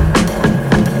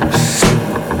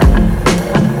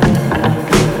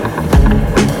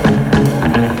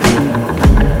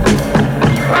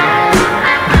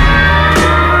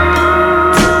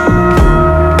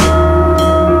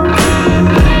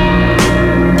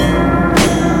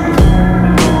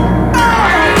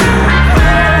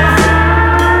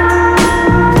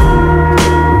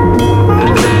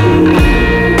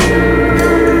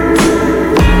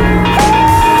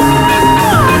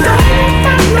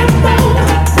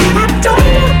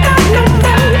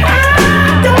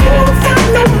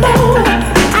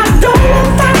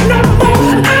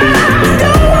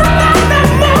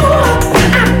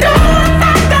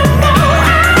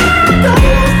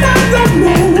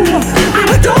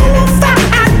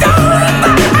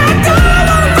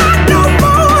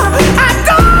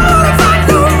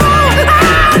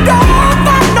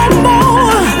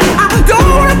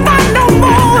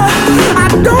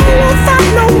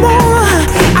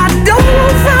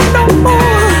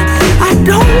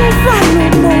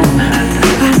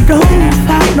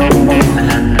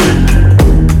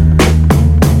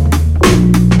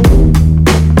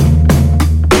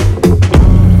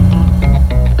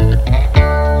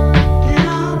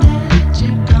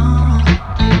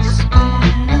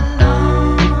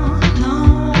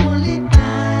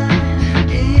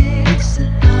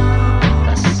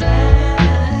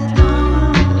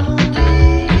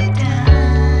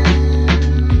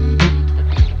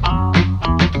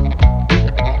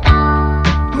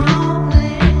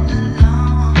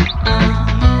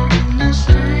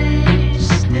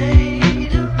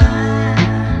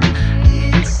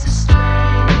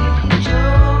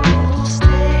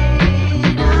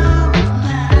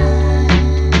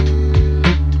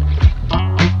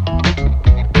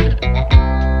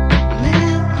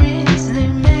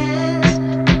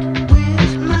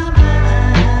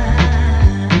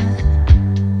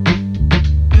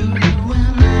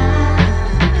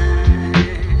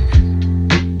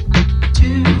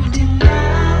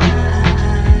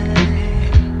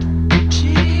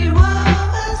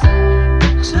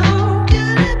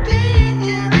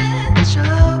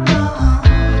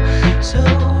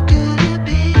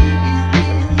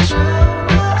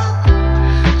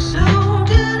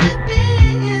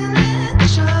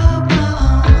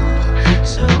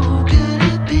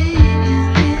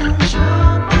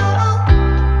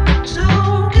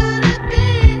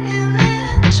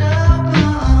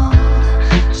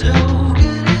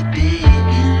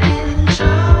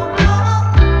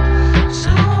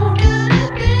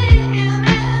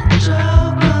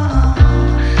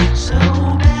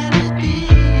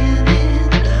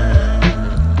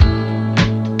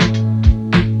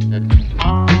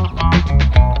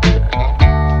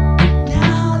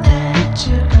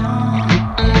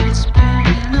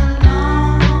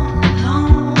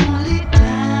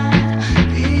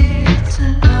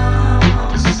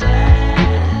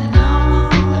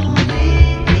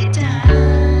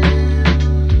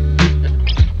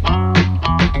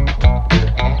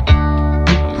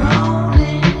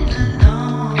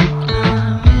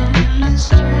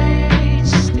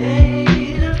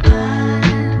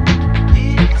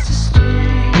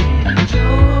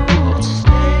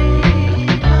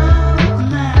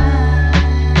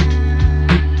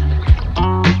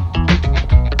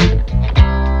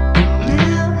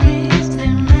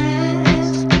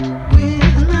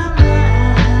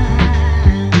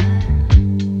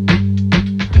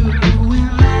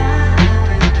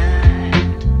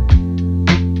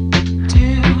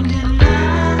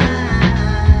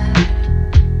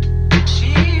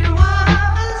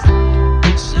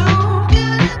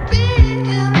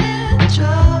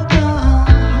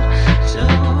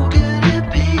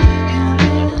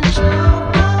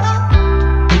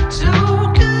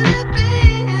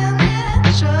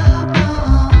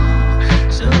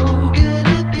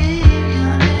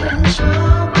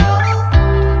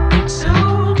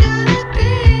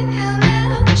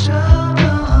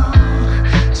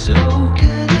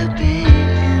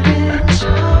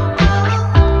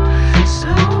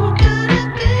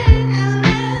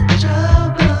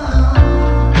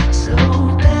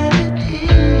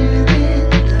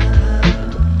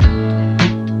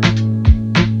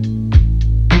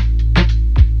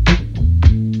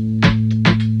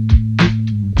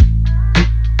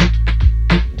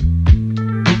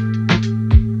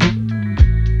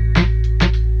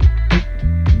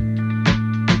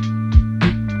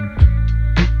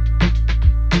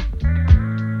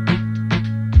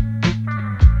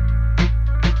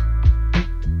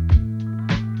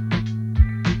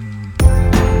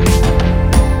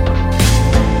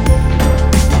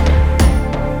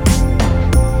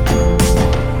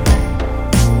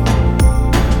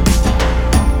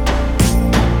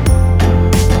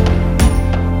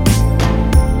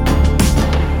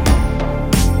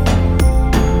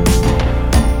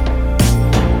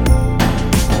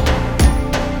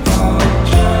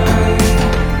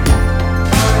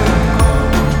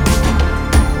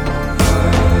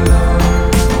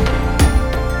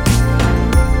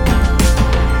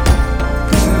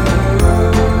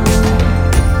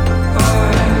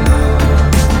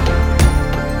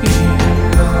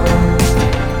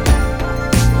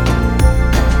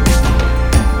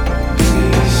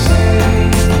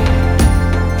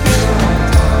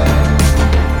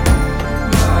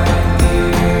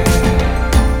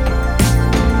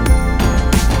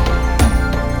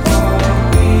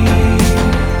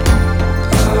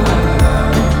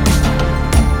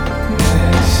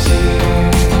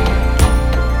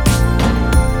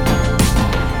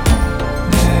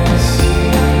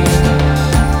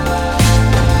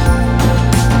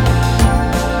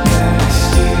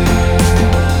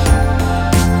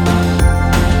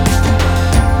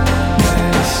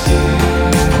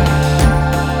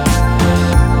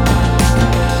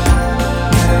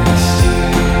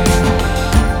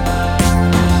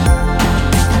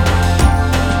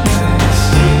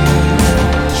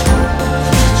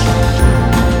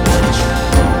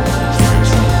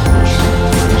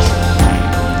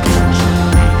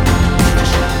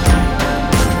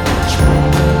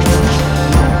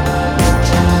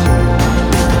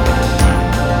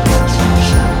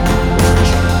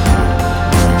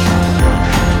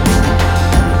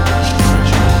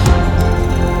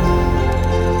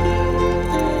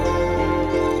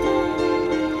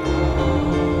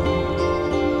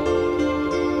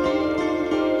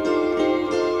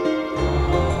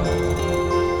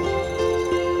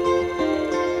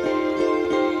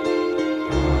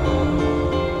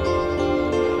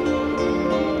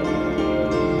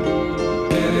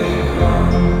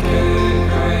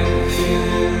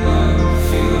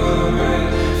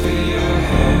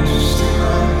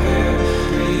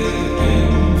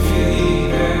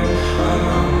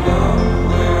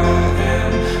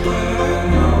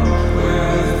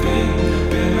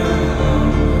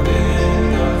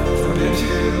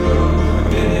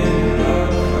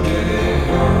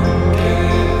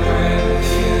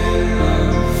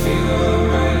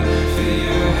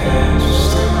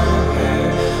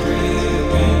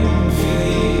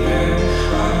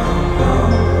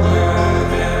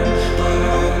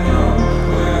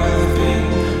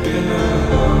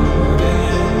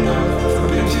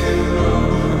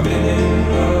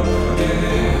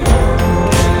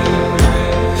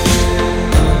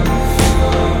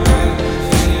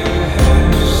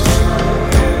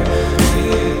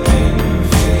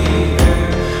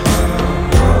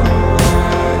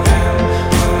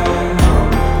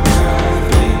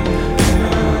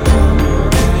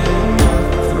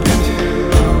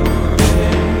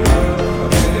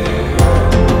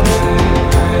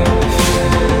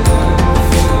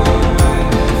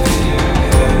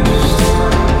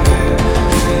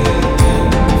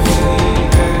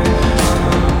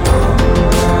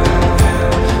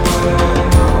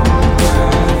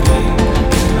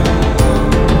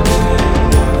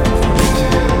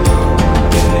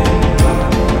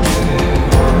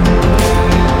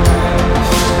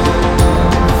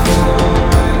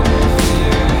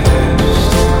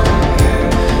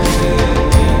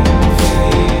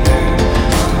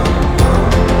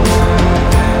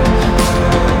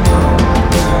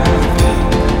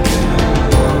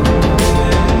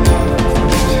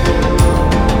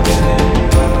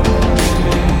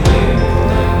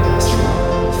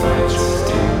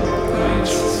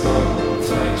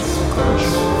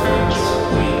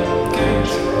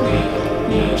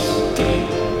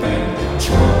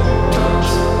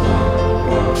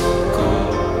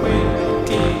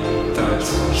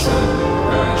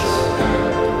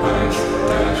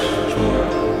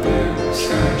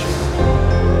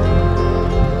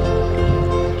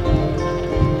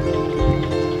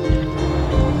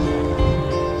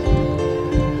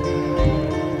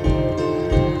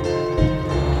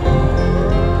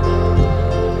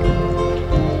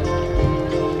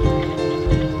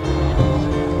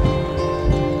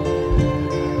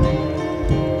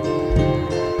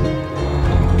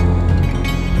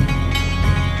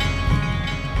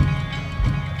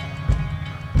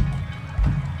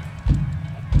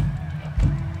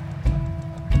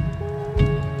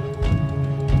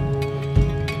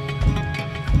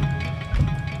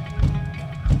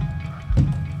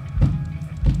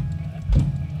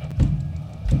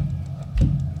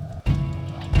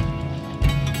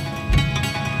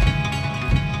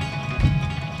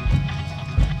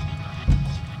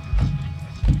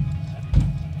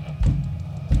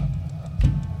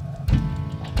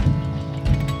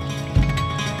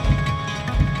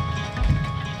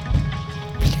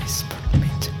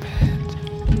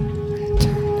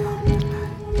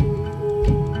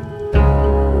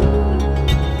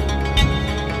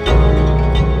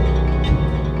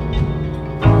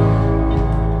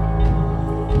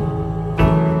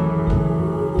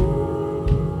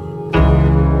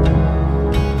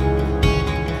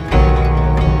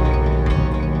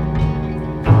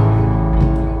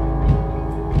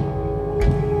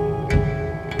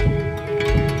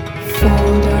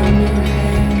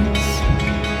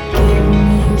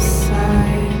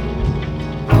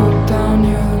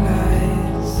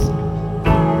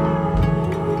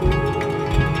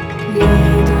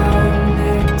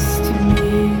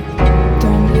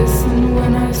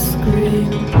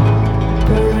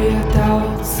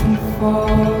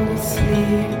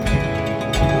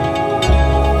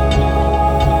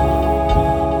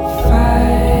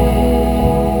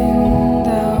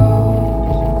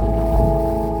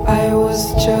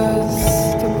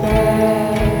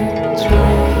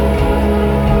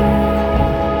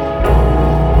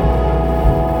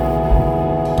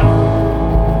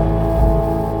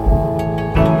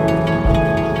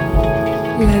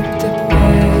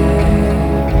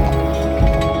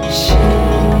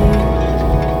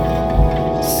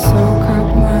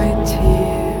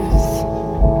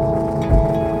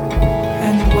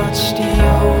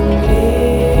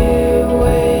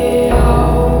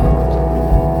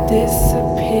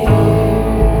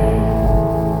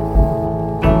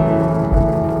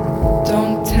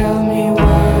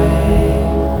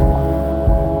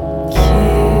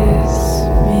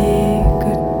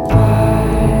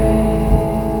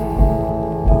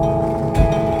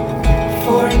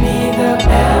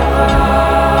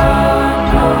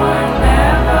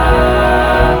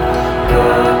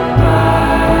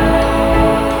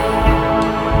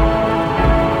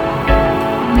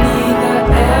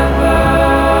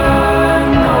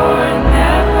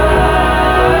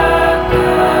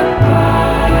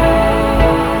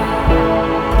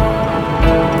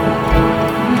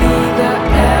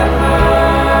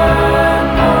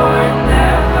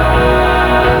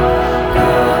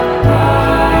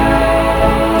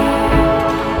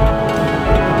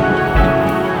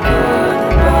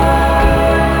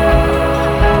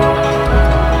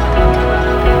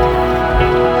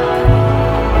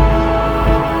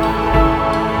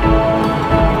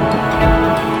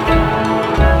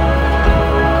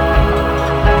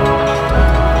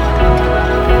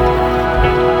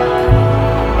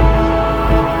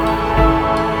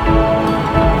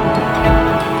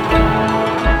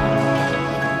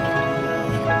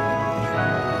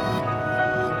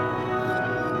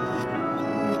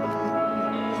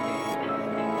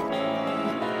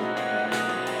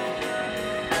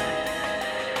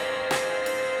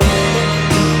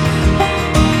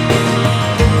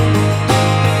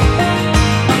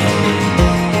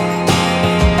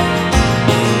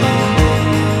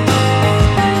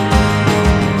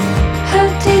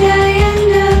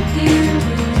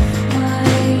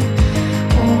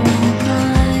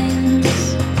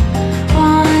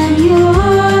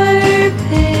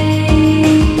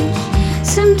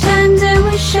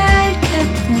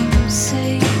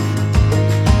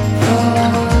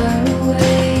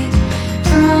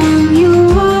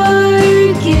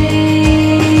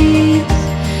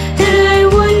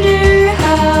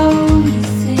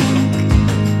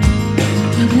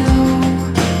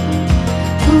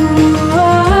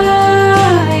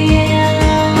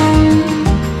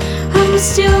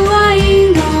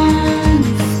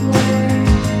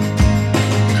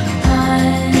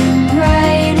 I'm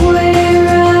right where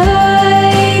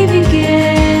I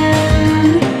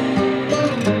began.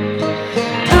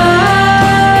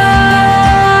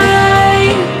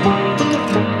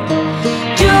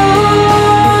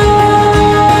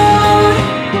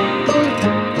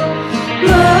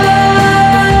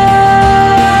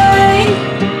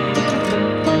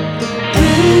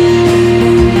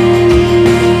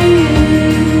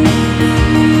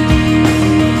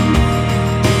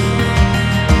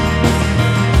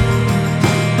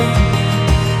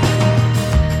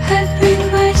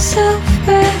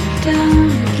 down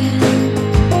again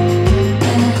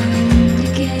and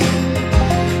again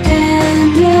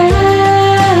and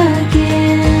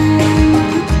again.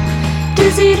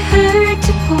 Does it hurt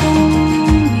to pull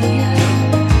me up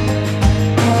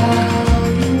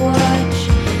while you watch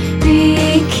me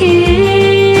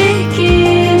kick it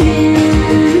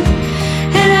in?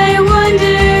 And I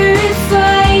wonder if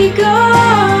I go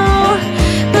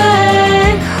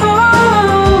back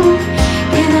home,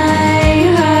 can I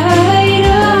hide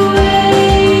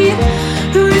away?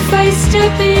 Or if I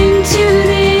step into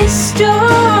this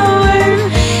storm,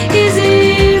 is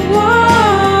it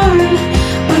warm?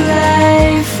 Will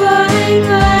I find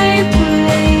my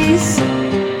place?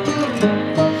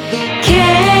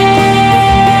 Can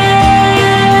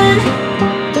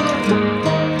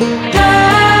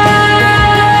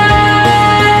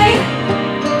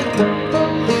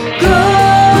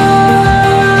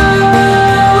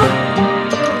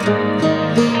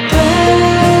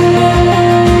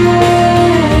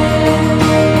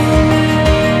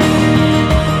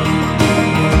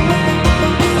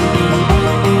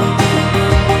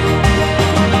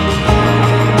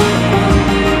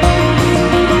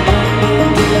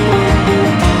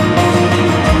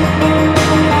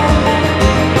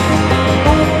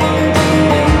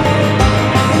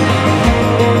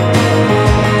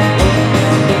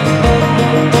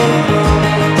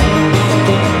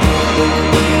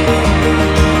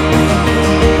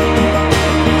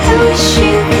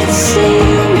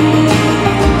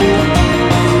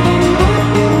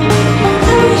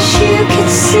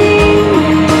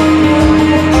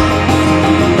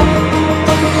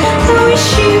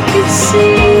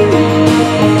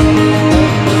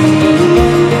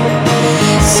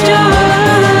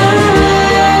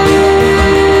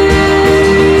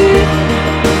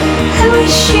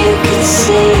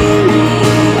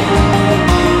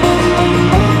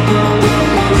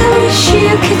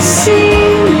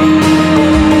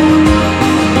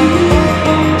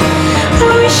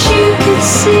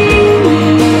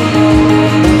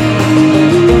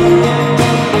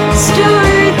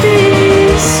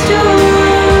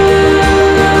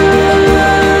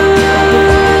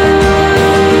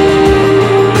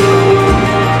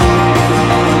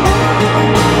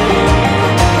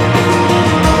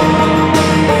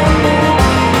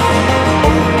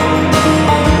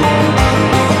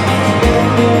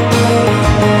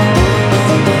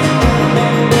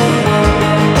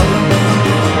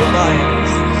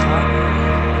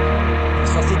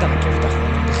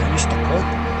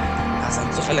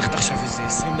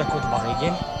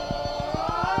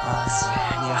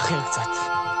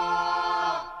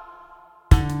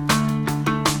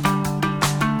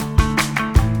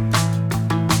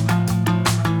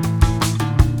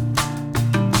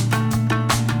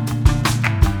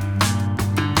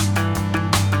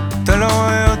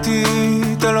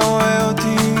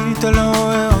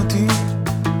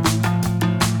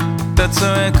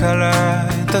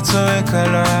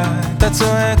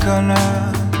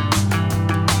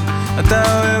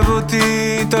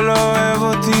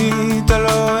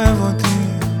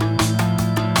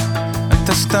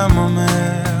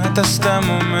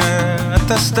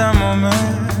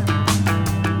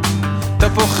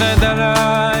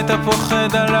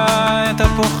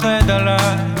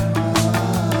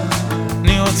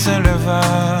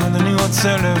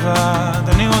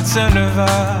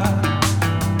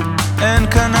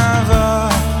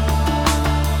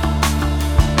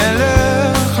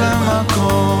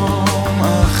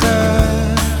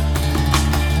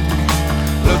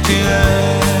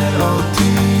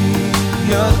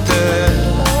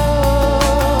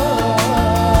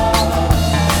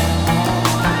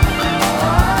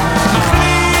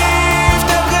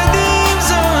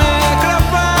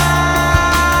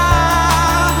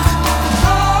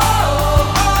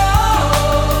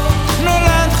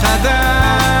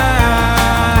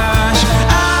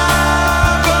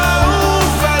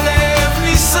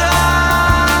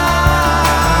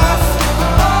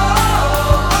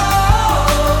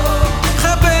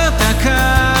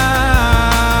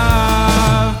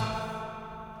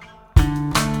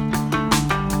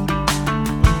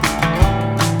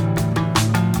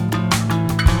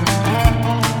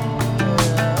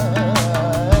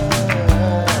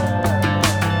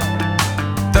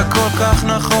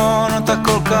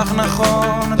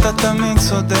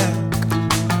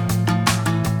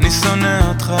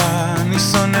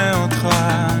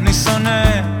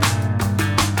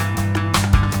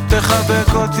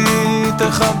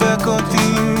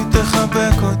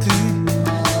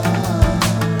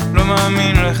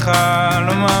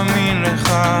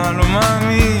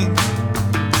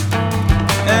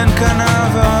אין כאן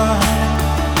אהבה,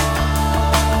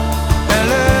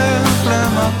 אלך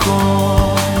למקום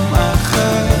למקום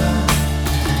אחר,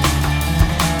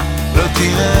 לא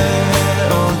תראה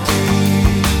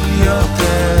אותי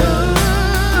יותר.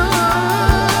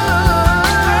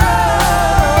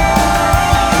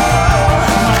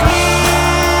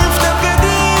 מחליף את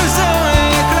הבגדים,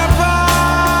 זורק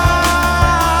לפח,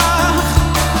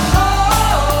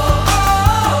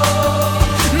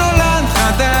 נולד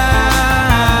חדש,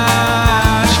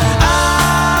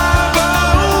 אבא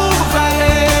אהוב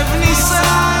הלב נשרף,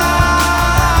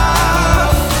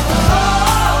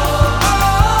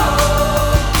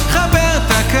 חבר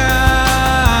את הקו.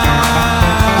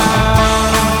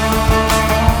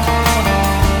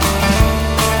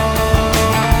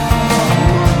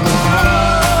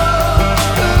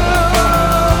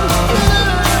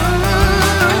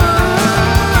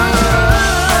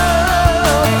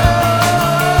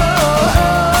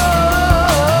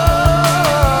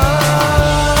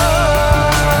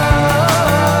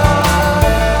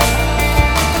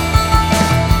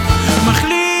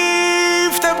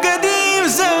 מחליף את הבגדים,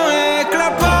 זורק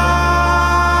לפח,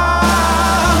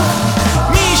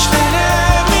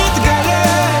 משתנה,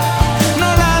 מתגלה,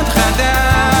 נולד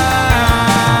חדש,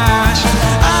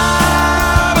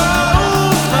 אבא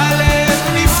אהוב הלב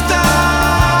נפתח,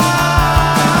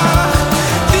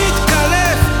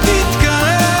 תתקלף,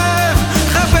 תתקרב,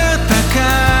 חבר את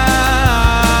הקו.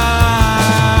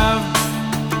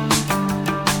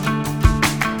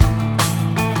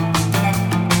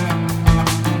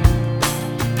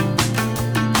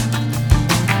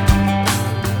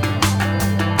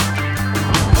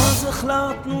 אז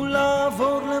החלטנו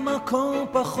לעבור למקום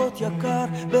פחות יקר,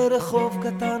 ברחוב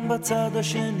קטן בצד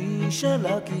השני של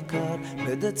הכיכר.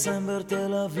 בדצמבר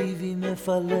תל אביבי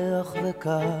מפלח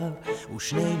וקר,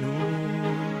 ושנינו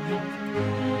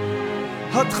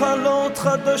התחלות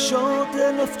חדשות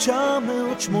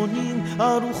 1980,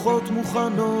 ארוחות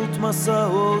מוכנות,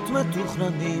 מסעות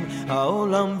מתוכננים,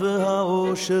 העולם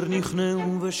והאושר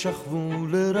נכנעו ושכבו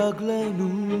לרגלינו.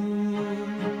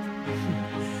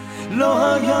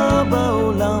 לא היה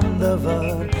בעולם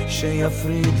דבר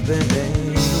שיפריד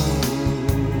בינינו.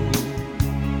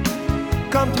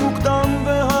 קמת מוקדם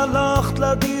והלכת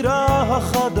לדירה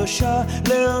החדשה,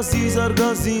 להזיז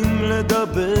ארגזים,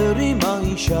 לדבר עם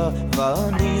האישה,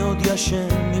 ואני עוד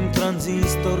ישן עם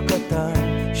טרנזיסטור קטן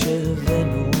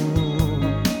שהבאנו.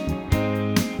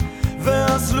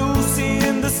 ואז לוסי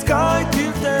in the sky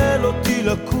טלטל אותי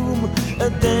לקום,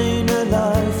 a day in a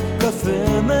life,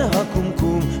 קפה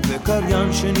מהקומקום,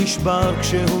 וקריין שנשבר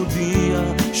כשהודיע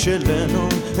שלנון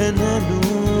איננו.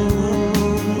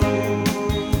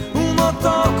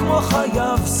 ומותו כמו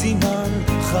חייו, סימן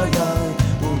חיי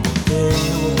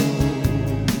ומותנו,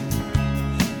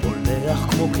 הולך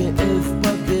כמו כאב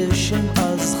בגשם,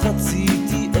 אז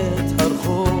חציתי את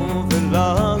הרחוב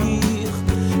אלייך,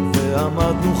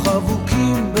 ועמדנו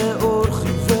חבוקים באור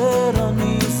חיוור,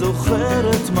 אני זוכר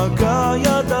את מגע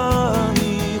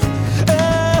ידייך.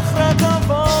 איך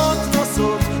רכבות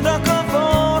נוסעות,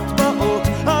 רכבות באות,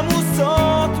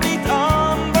 עמוסות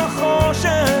מטעם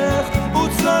בחושך,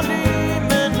 וצללים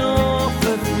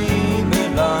מנופפים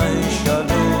אליי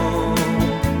שלום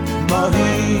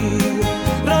מהיר.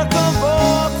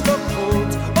 רכבות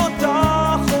לוקחות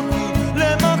אותך אותי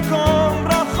למקום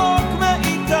רחוק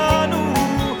מאיתנו,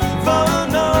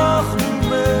 ואנחנו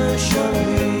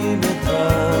משלמים את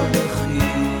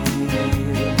המחיר.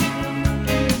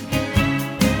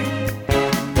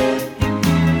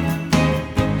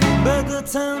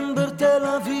 בדצמבר תל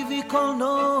אביבי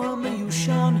קולנוע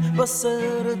מיושן,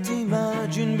 בסרט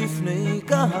אימג'ין בפני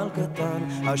קהל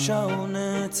קטן, השעון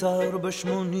נעצר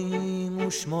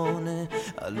ב-88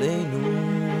 עלינו.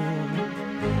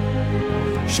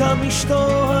 שם אשתו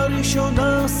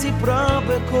הראשונה סיפרה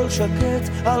בקול שקט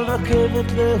על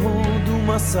רכבת להודו,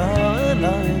 מסע אל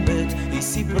האמת, היא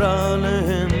סיפרה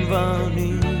להם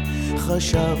ואני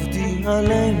חשבתי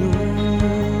עלינו.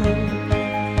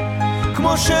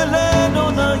 כמו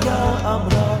שלנון היה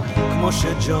אמרה, כמו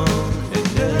שג'ון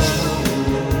איננו,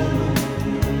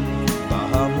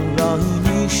 בהמולה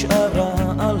היא נשארה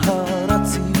על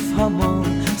הרציף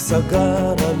המון,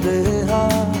 סגר עליה,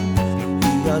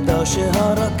 היא ידעה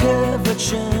שהרכבת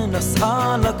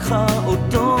שנסעה לקחה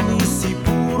אותו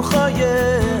מסיפור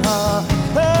חייה.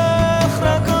 איך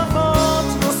רכבות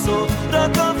נוסעות,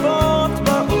 רכבות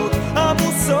באות,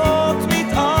 עמוסות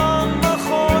מטען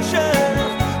בחושך,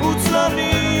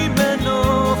 וצללים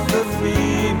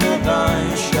מנופפים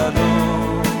אליי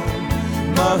שלום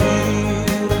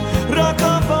מהיר.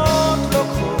 רכבות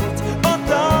לוקחות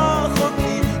אותך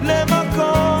אותי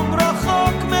למקום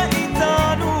רחוק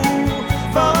מאיתנו,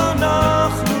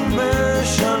 ואנחנו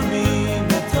משלמים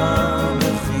את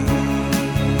המחיר.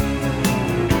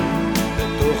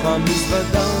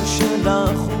 המזוודה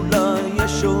שלך אולי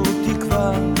יש עוד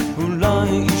תקווה, אולי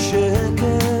היא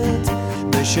שקט,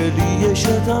 ושלי יש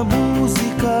את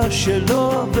המוזיקה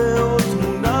שלו ועוד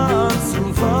תמונה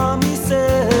עצובה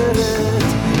מסרט.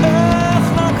 איך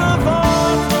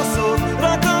רכבות נוסעות,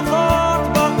 רכבות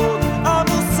באות,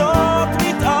 עמוסות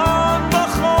מטען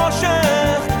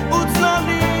בחושך,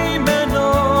 וצללים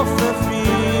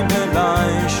מנופפים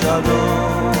אליי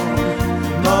שלום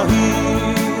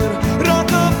מהיר.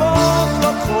 רכבות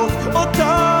לוקחות אותך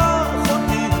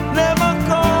אותי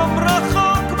למקום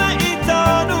רחוק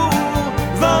מאיתנו,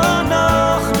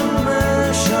 ואנחנו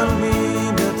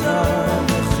משלמים את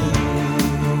המחיר,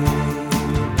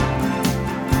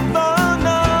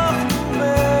 ואנחנו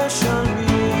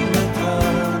משלמים את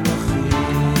המחיר.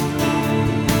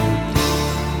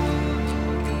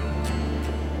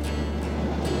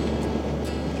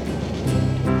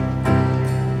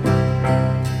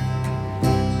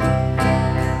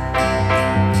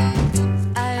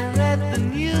 I read the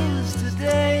news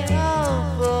today, oh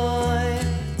boy,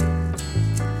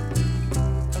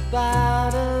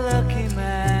 about a lucky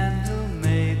man who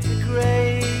made the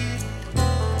grade.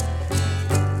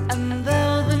 And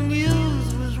though the news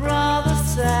was rather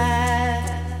sad,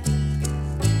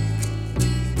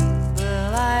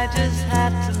 well, I just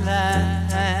had to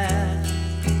laugh.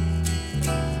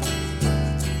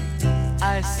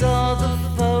 I saw the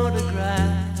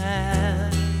photograph.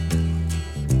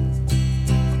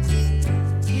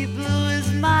 He blew his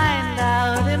mind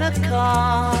out in a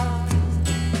car.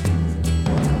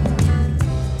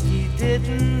 He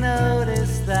didn't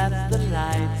notice that the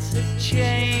lights had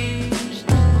changed.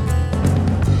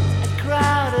 A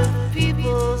crowd of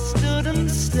people stood and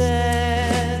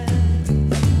stared.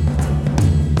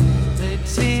 They'd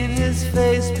seen his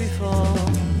face before.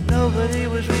 Nobody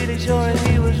was really sure if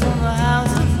he was from the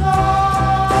House of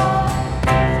Lords.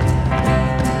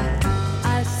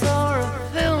 I saw a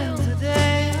film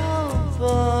today, oh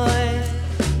boy.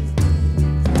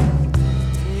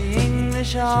 The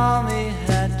English army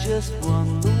had just won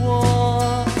the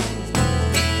war.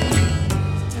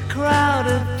 A crowd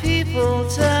of people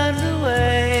turned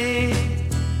away,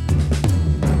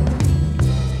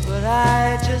 but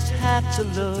I just had to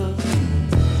look,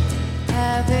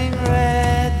 having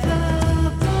read the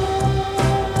book.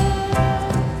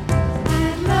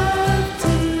 I'd love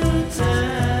to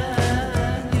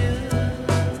turn you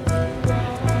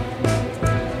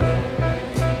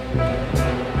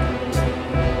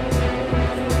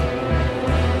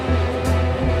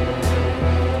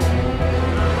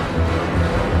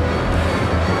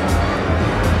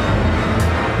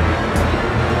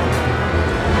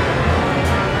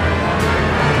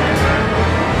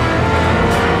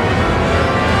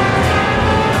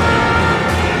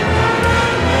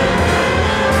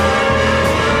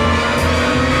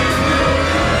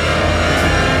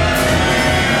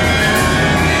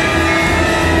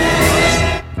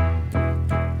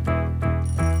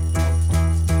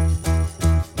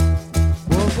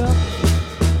Woke up,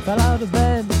 fell out of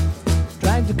bed,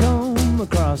 dragged a comb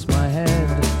across my head.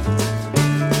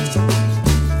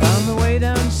 Found my way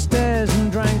downstairs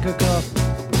and drank a cup.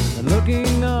 And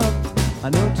looking up, I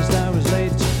noticed I was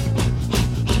late.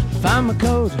 Found my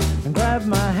coat and grabbed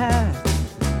my hat.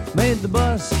 Made the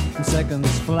bus in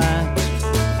seconds flat.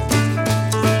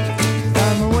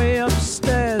 Found my way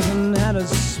upstairs and had a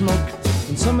smoke.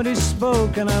 And somebody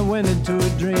spoke and I went into a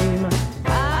dream.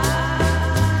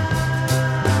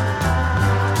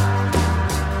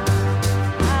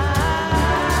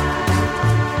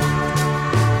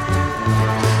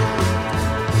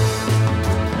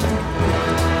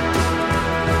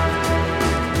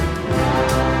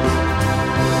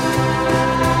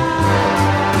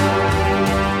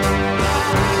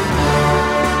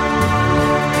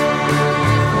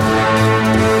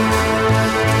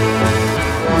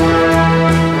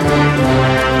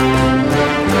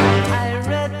 I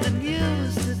read the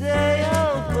news today,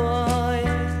 oh boy.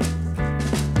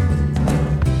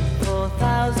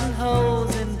 4,000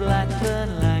 holes in Blackburn,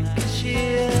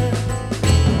 Lancashire.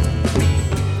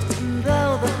 And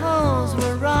though the holes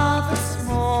were rather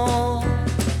small,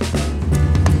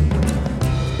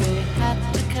 they had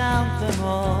to count them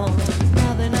all.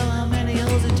 Now they know how many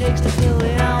holes it takes to fill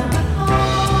the Albert Hall.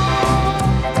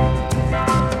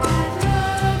 I'd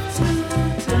love to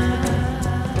turn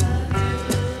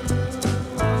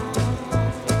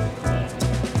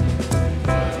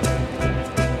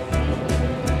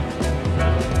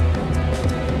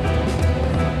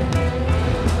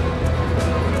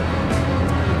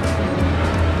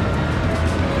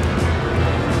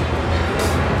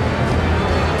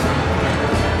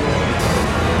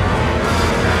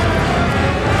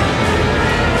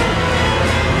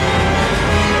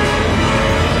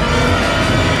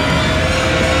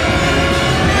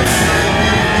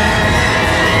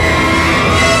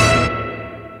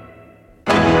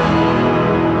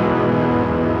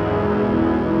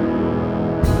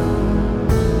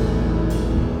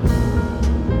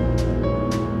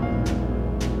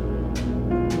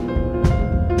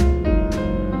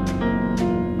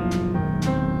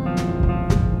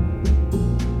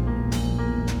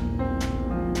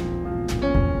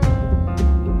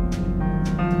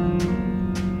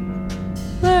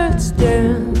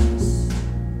dance.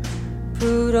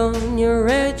 Put on your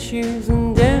red shoes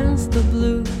and dance the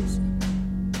blues.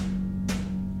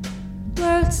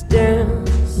 Let's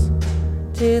dance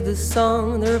to the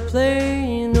song they're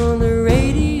playing on the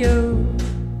radio.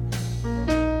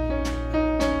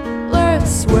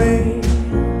 Let's sway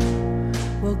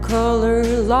while color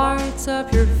lights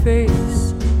up your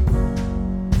face.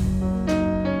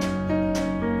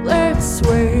 Let's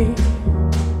sway,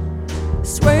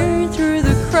 sway through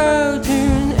the crowd to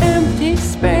an empty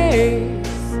space.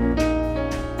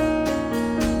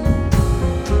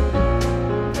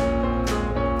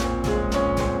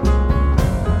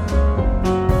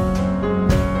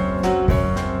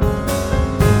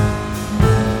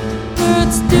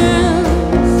 Let's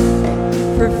dance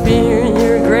for fear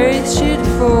your grace should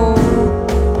fall.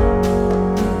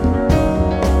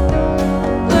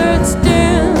 Let's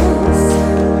dance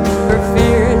for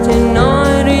fear to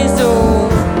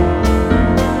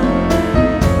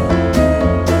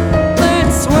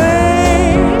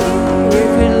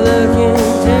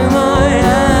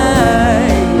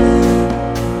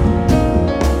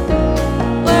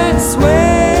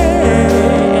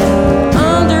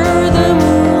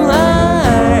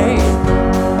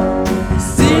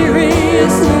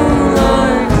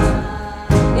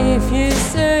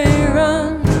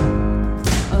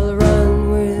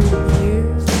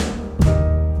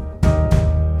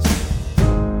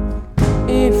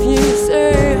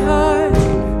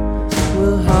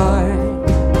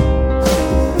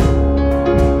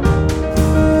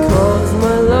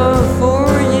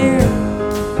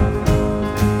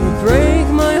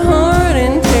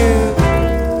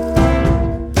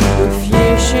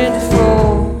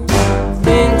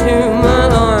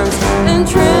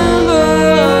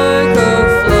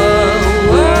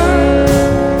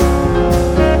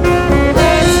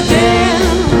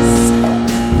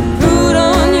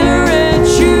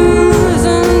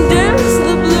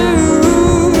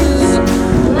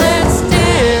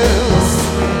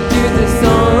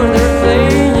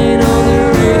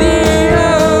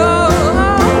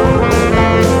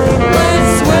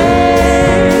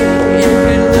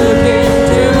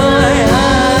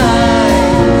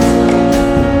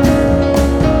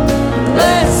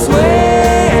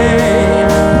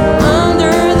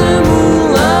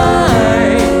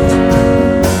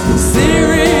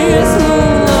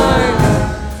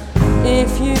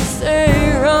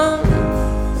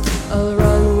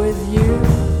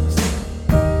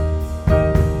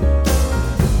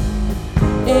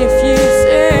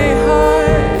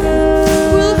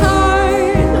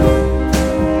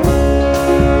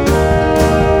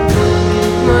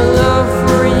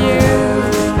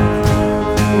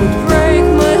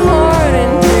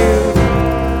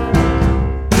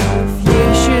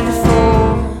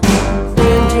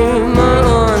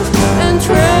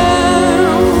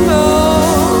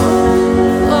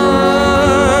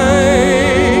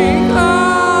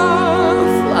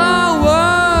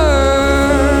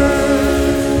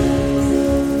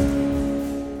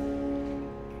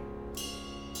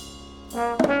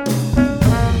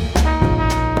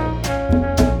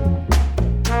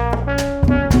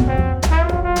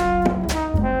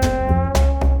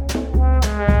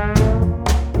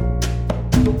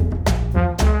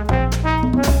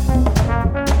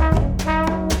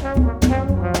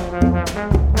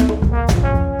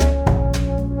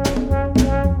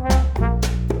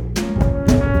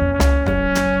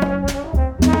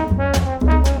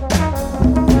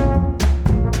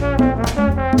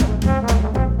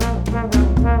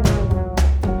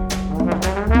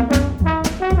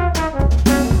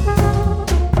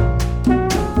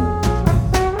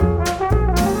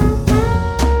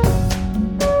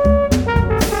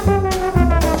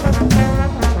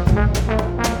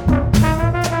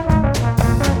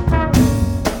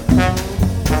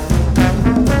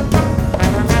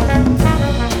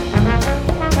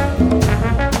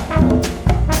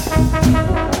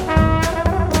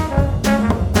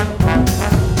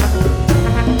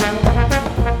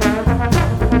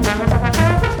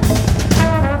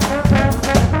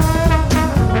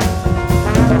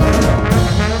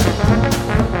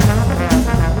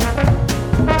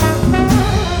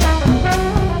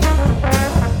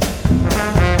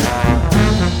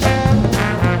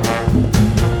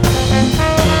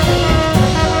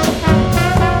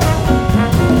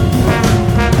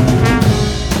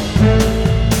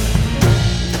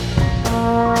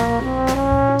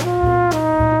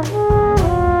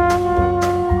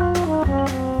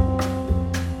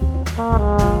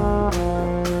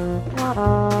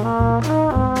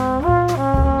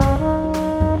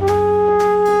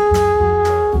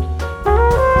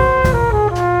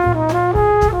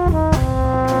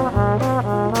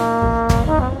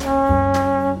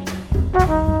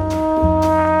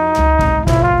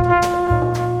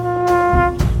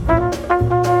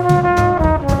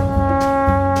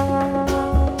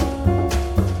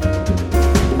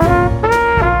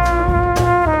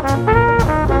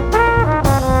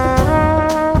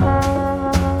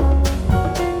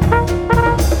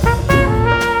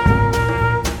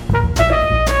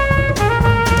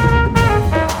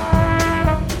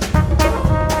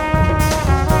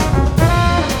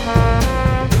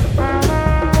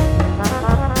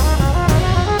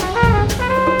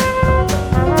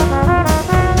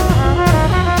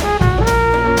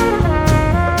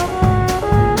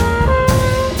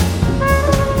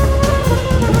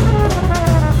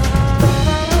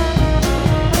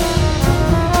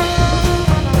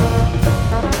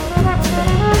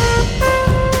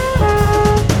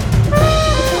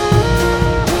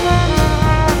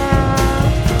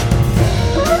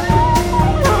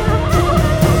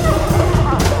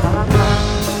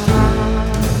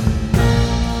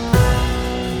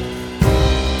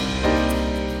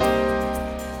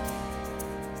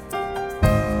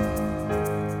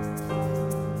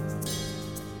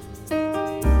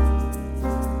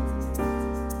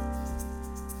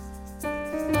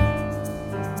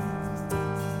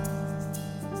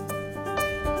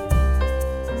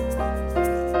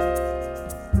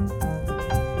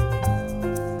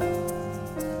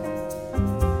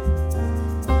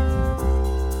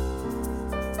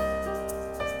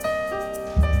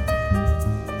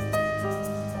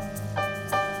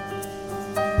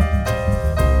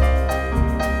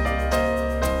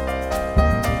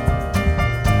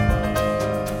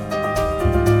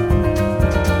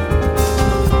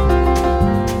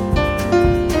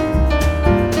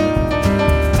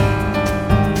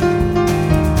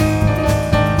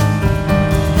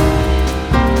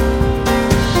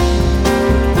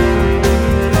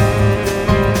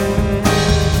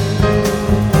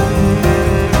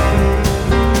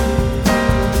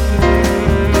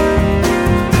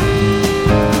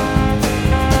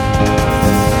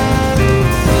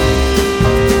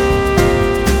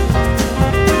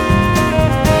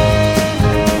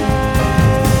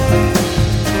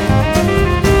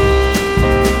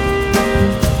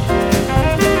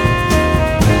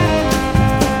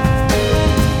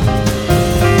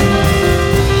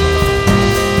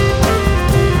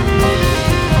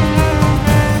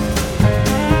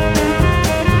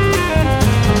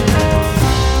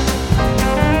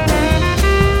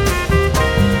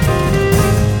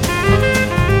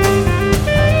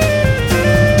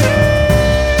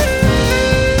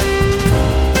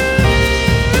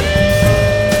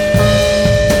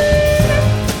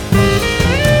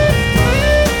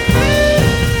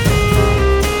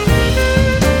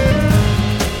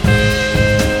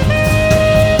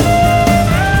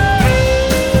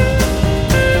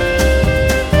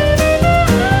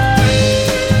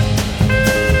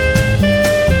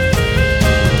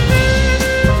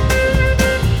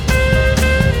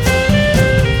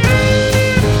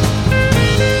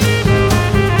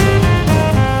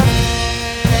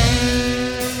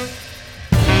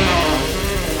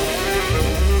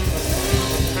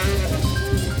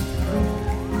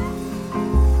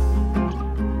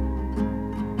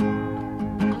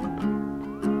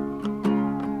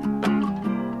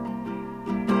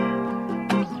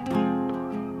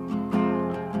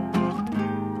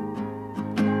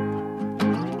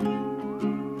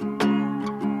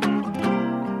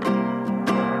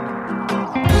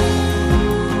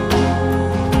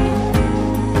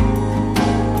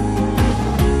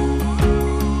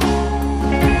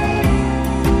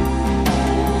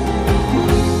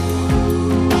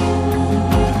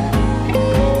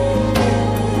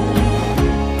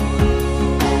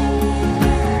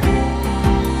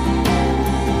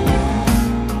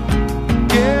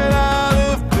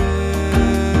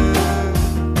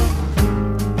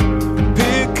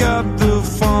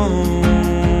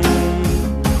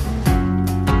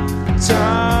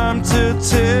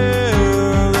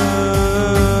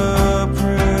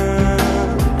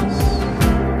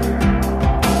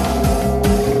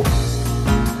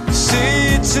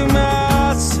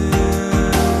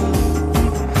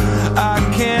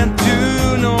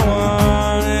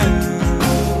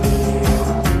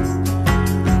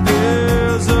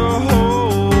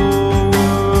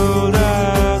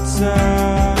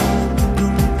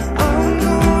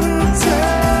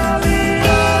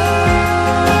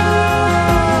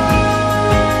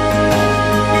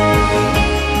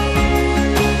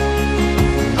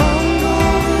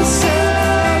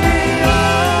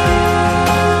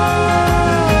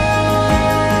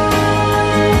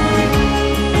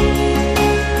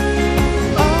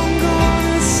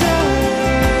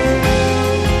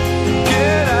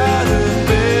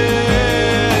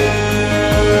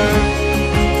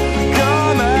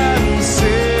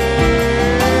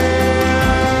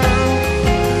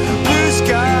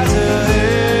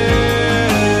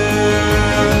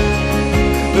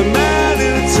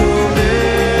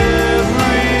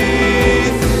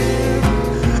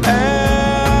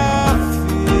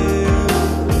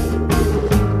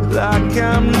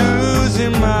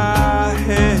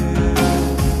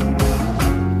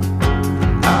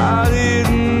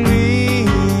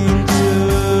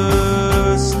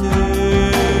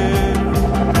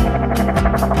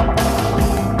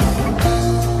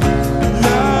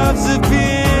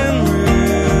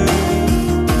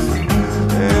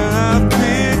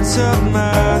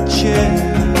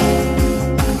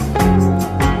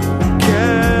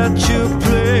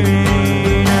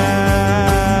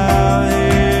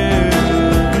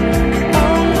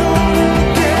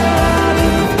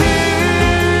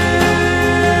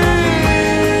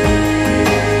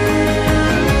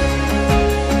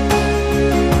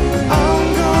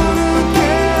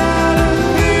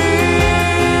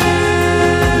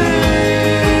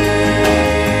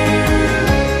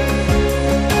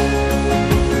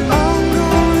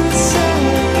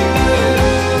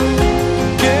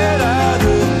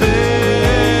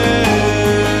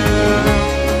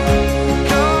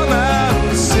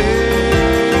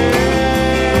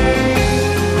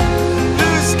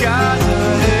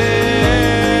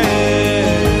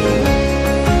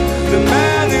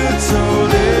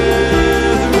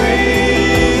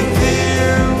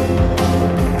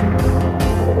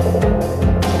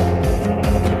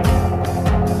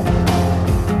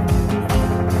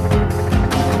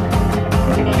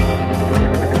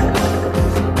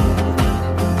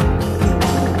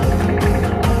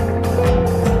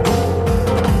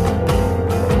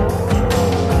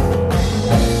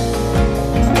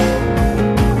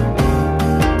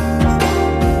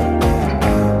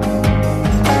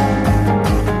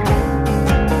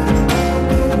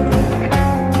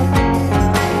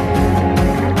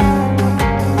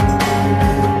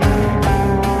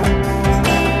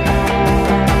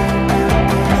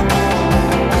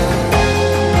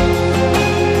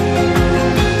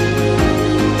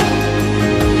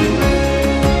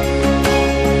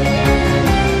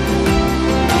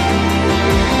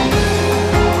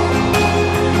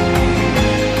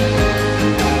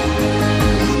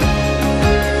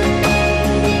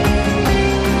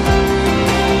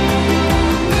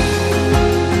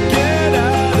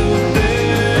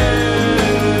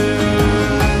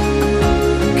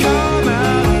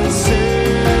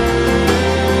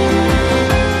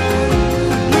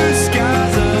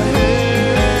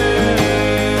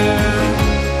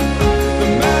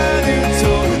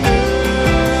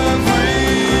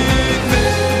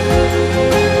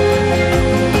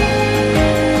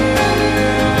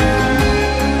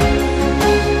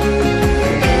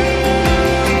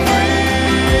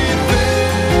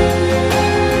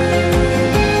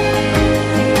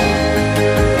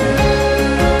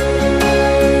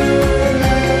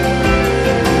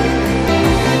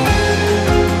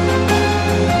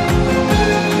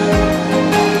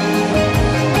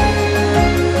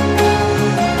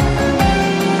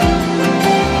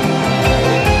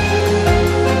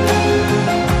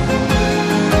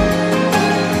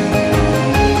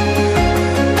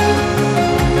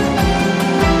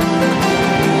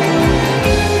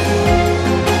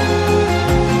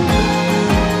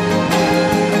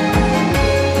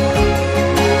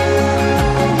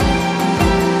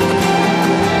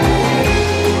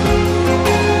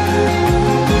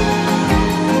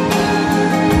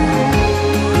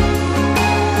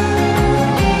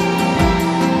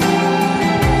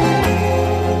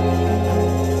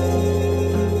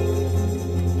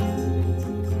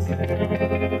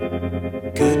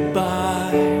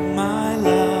Goodbye, my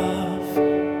love.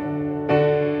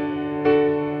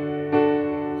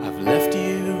 I've left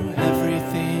you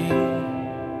everything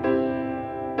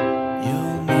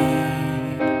you'll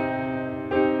need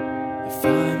if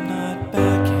I'm not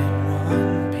back in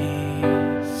one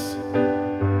piece.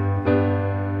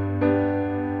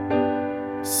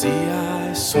 See,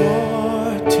 I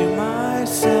swore to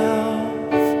myself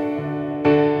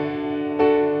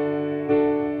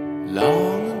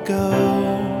long ago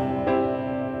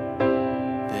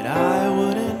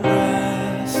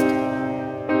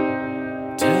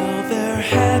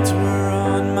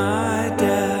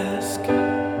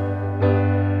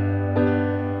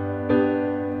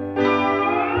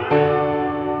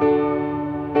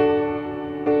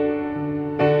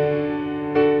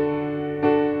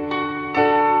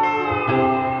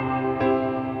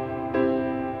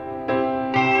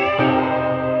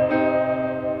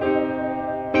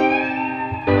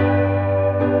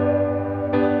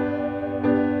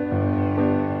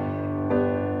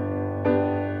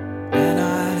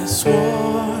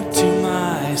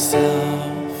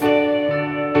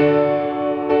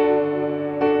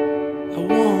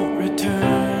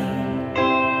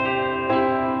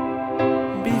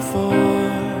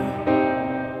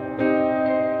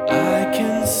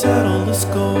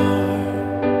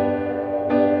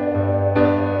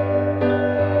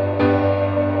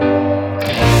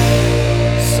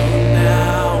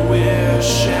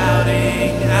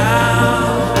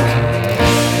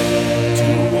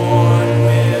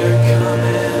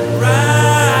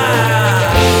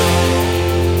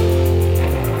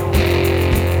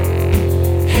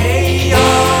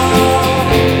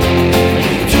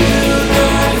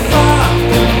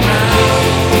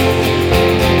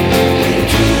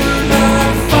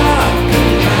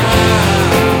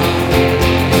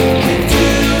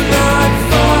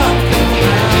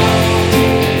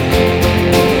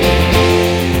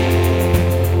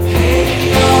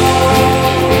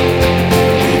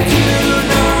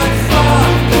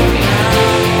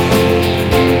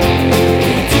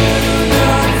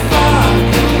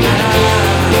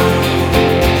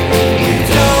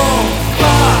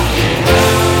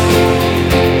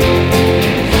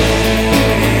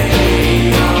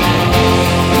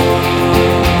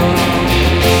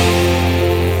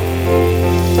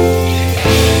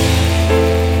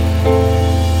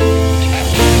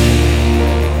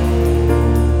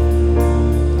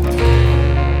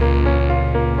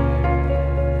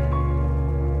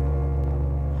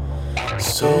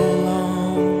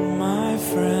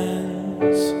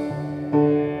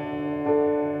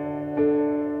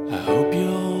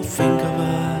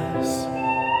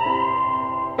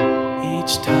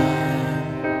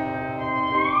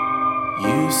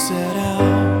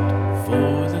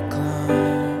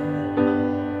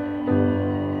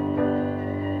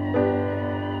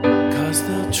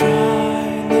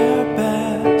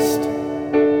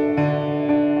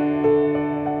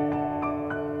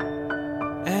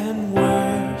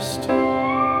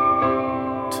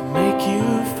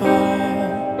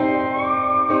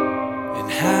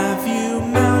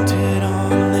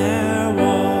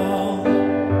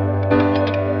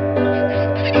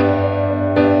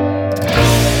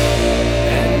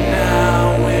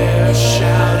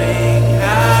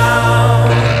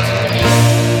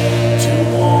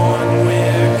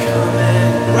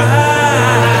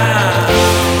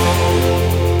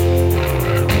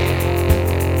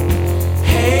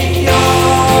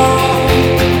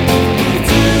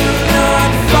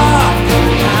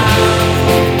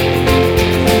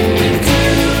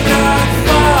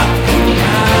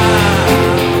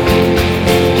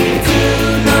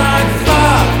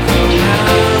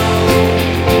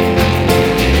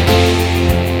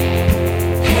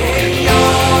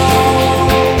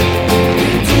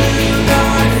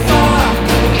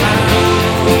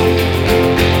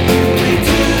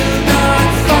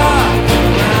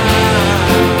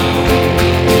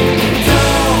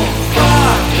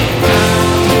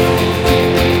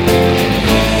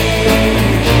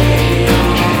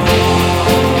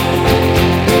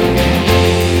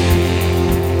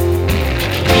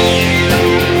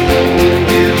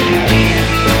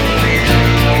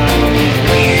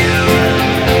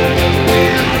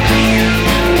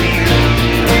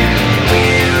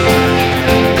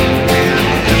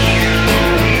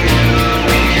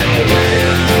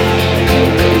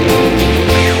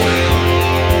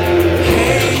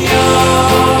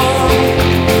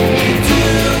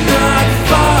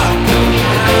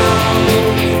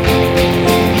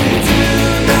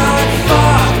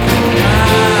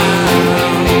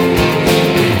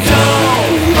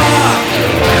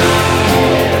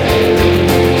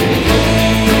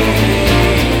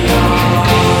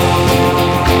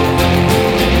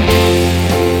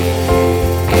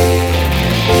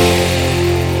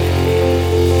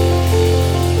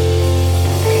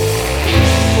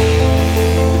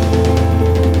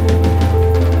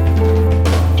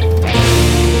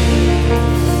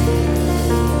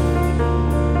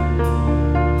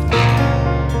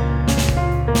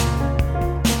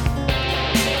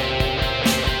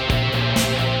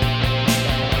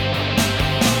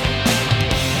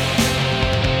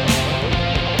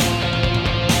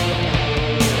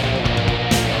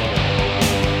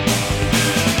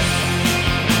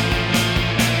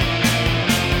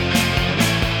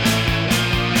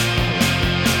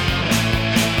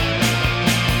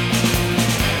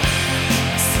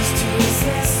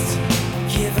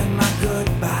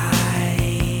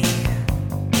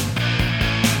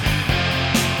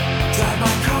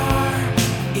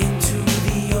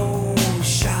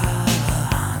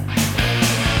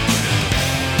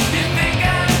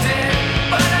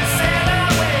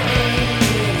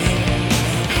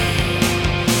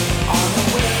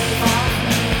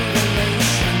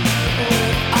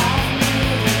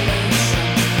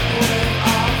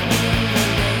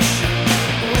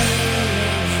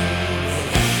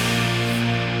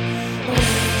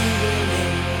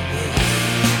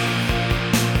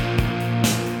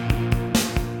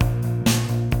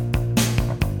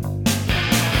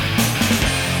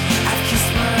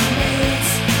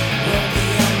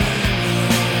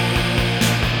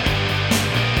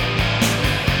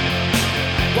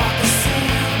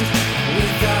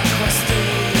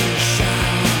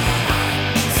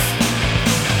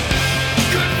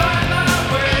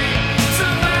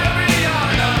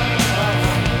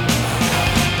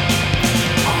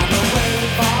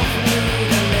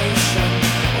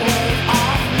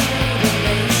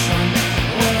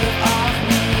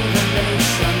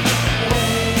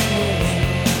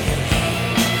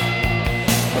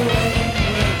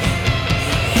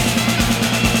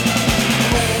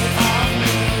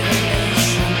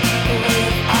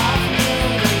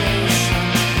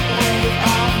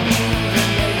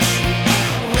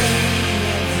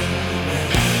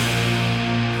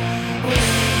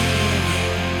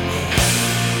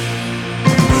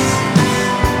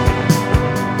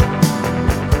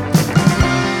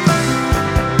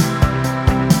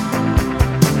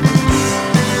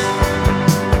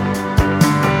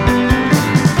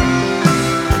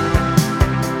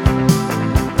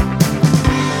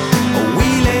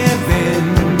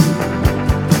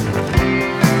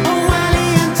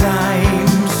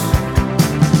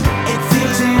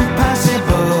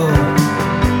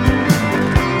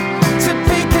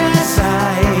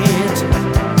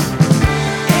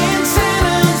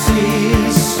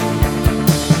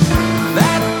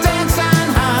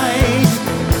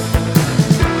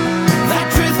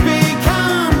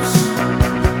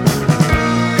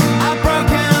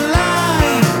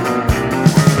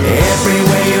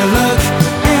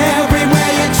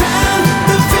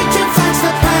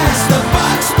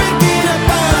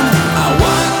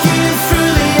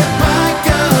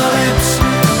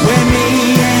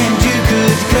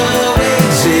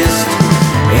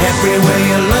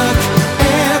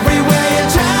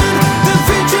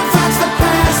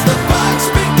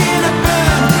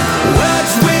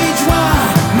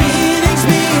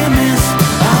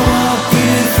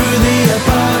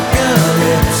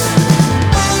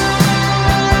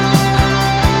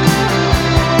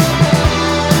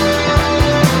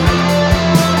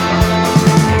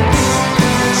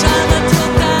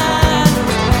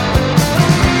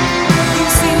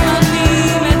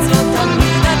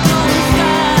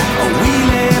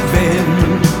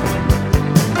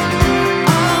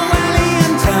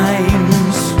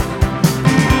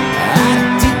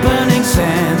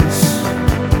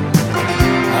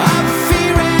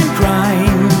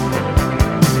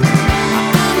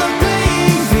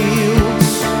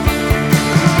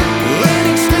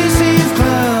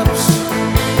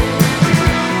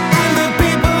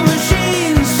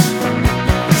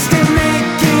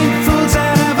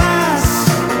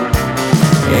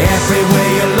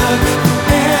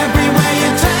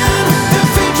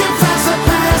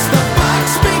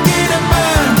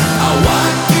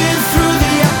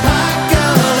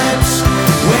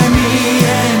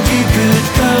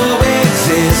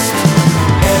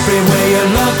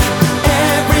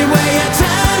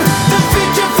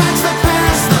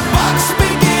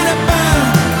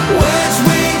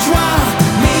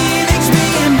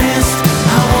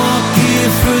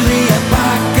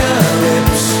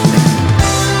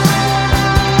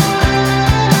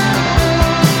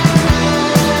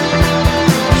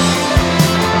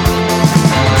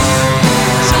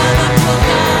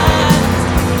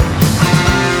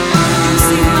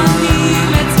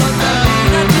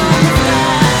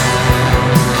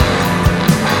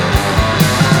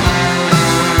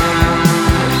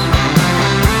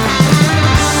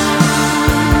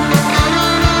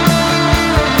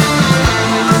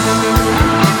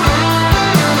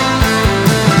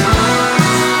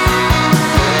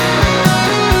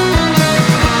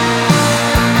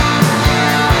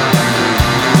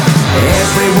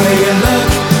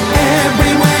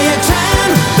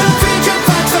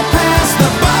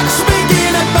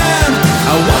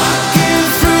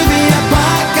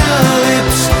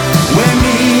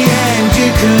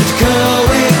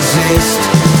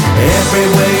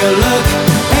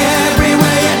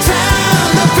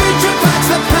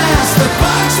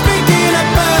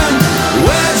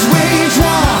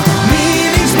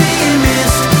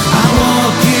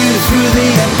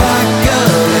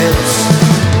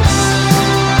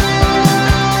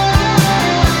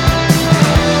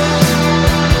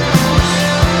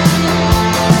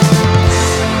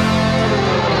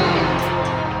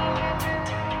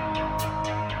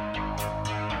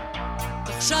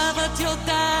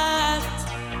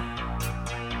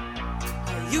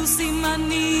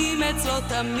אם אצלו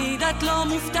תמיד את לא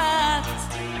מופתעת.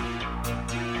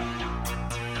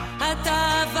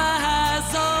 הטבה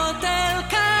הזאת אל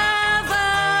קו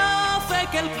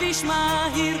האופק, אל כביש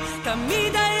מהיר,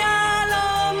 תמיד היה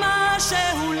לו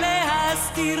משהו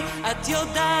להסתיר, את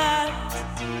יודעת.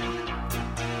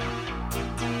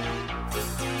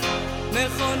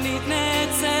 מכונית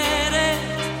נעצרת,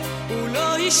 הוא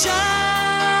לא ישאל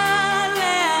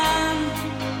לאן,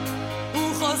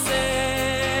 הוא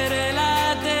חוזר אל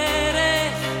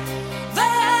הדרך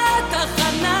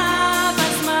והתחנה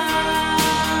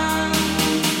בזמן.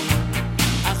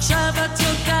 עכשיו את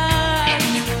יודעת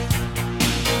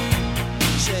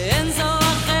שאין זו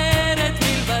אחרת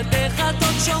מלבדך, את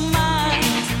עוד שומעת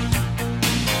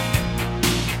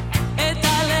את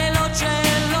הלילות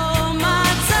שלא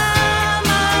מצא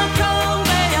מקום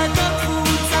בידו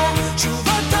קבוצה, שוב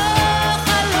אותו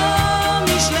חלום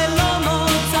איש ללא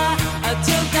מוצא, את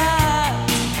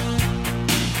יודעת.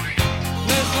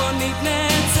 מכונית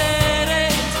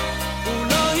נעצרת, הוא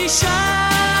לא ישאל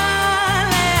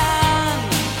לאן,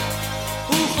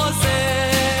 הוא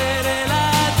חוזר אל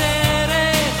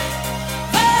הדרך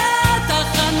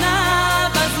והתחנה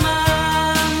בזמן.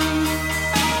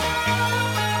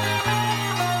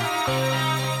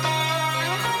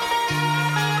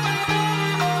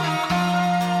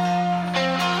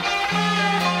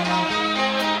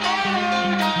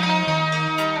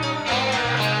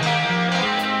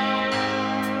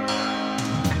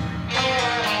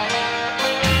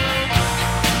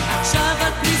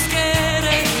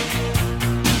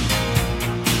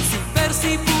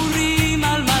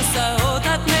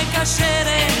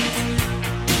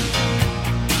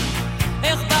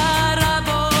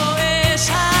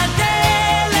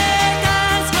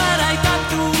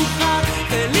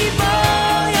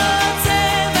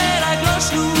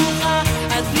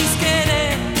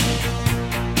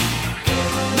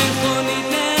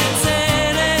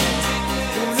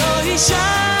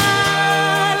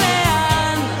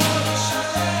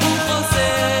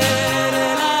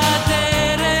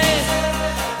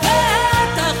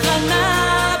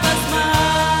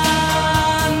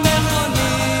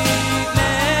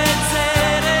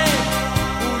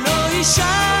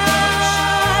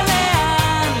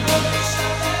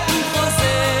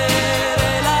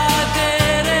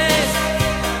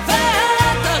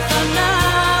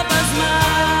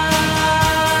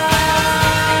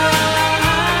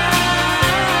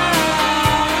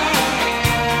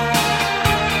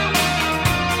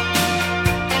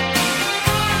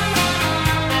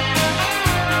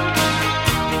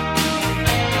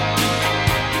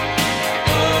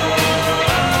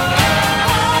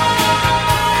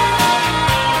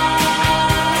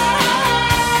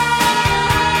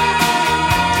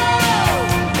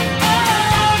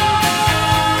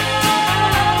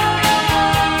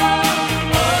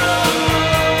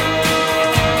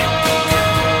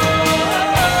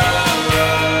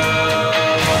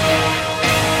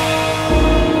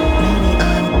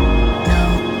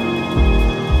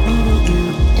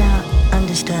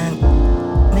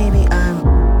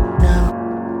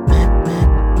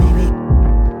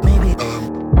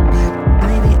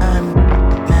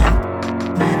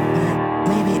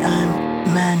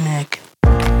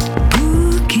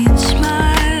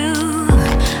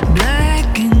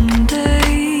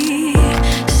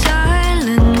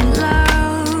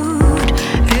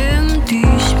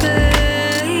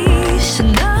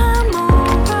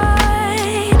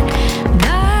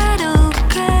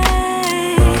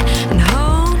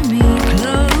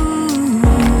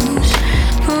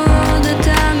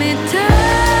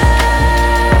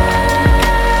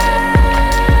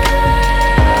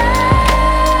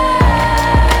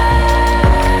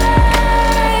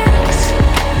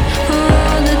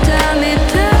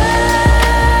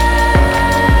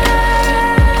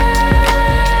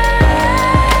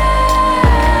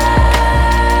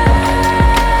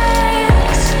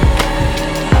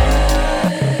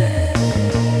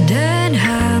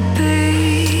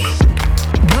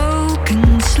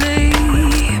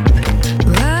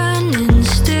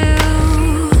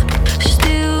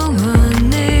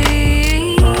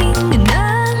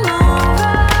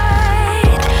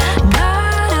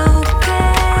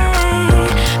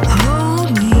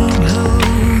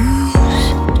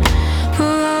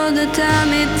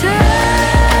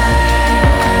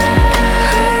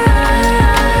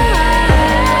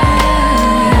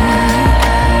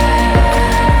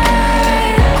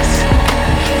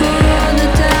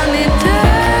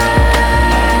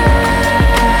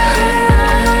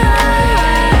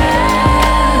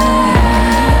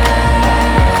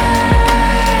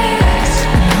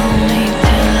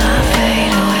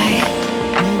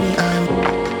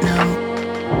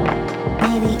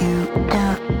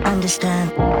 understand.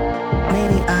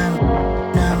 Maybe I'm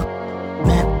numb.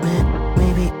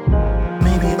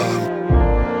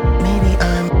 Maybe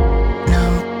I'm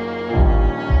numb.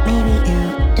 Maybe you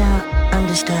don't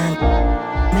understand.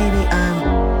 Maybe I'm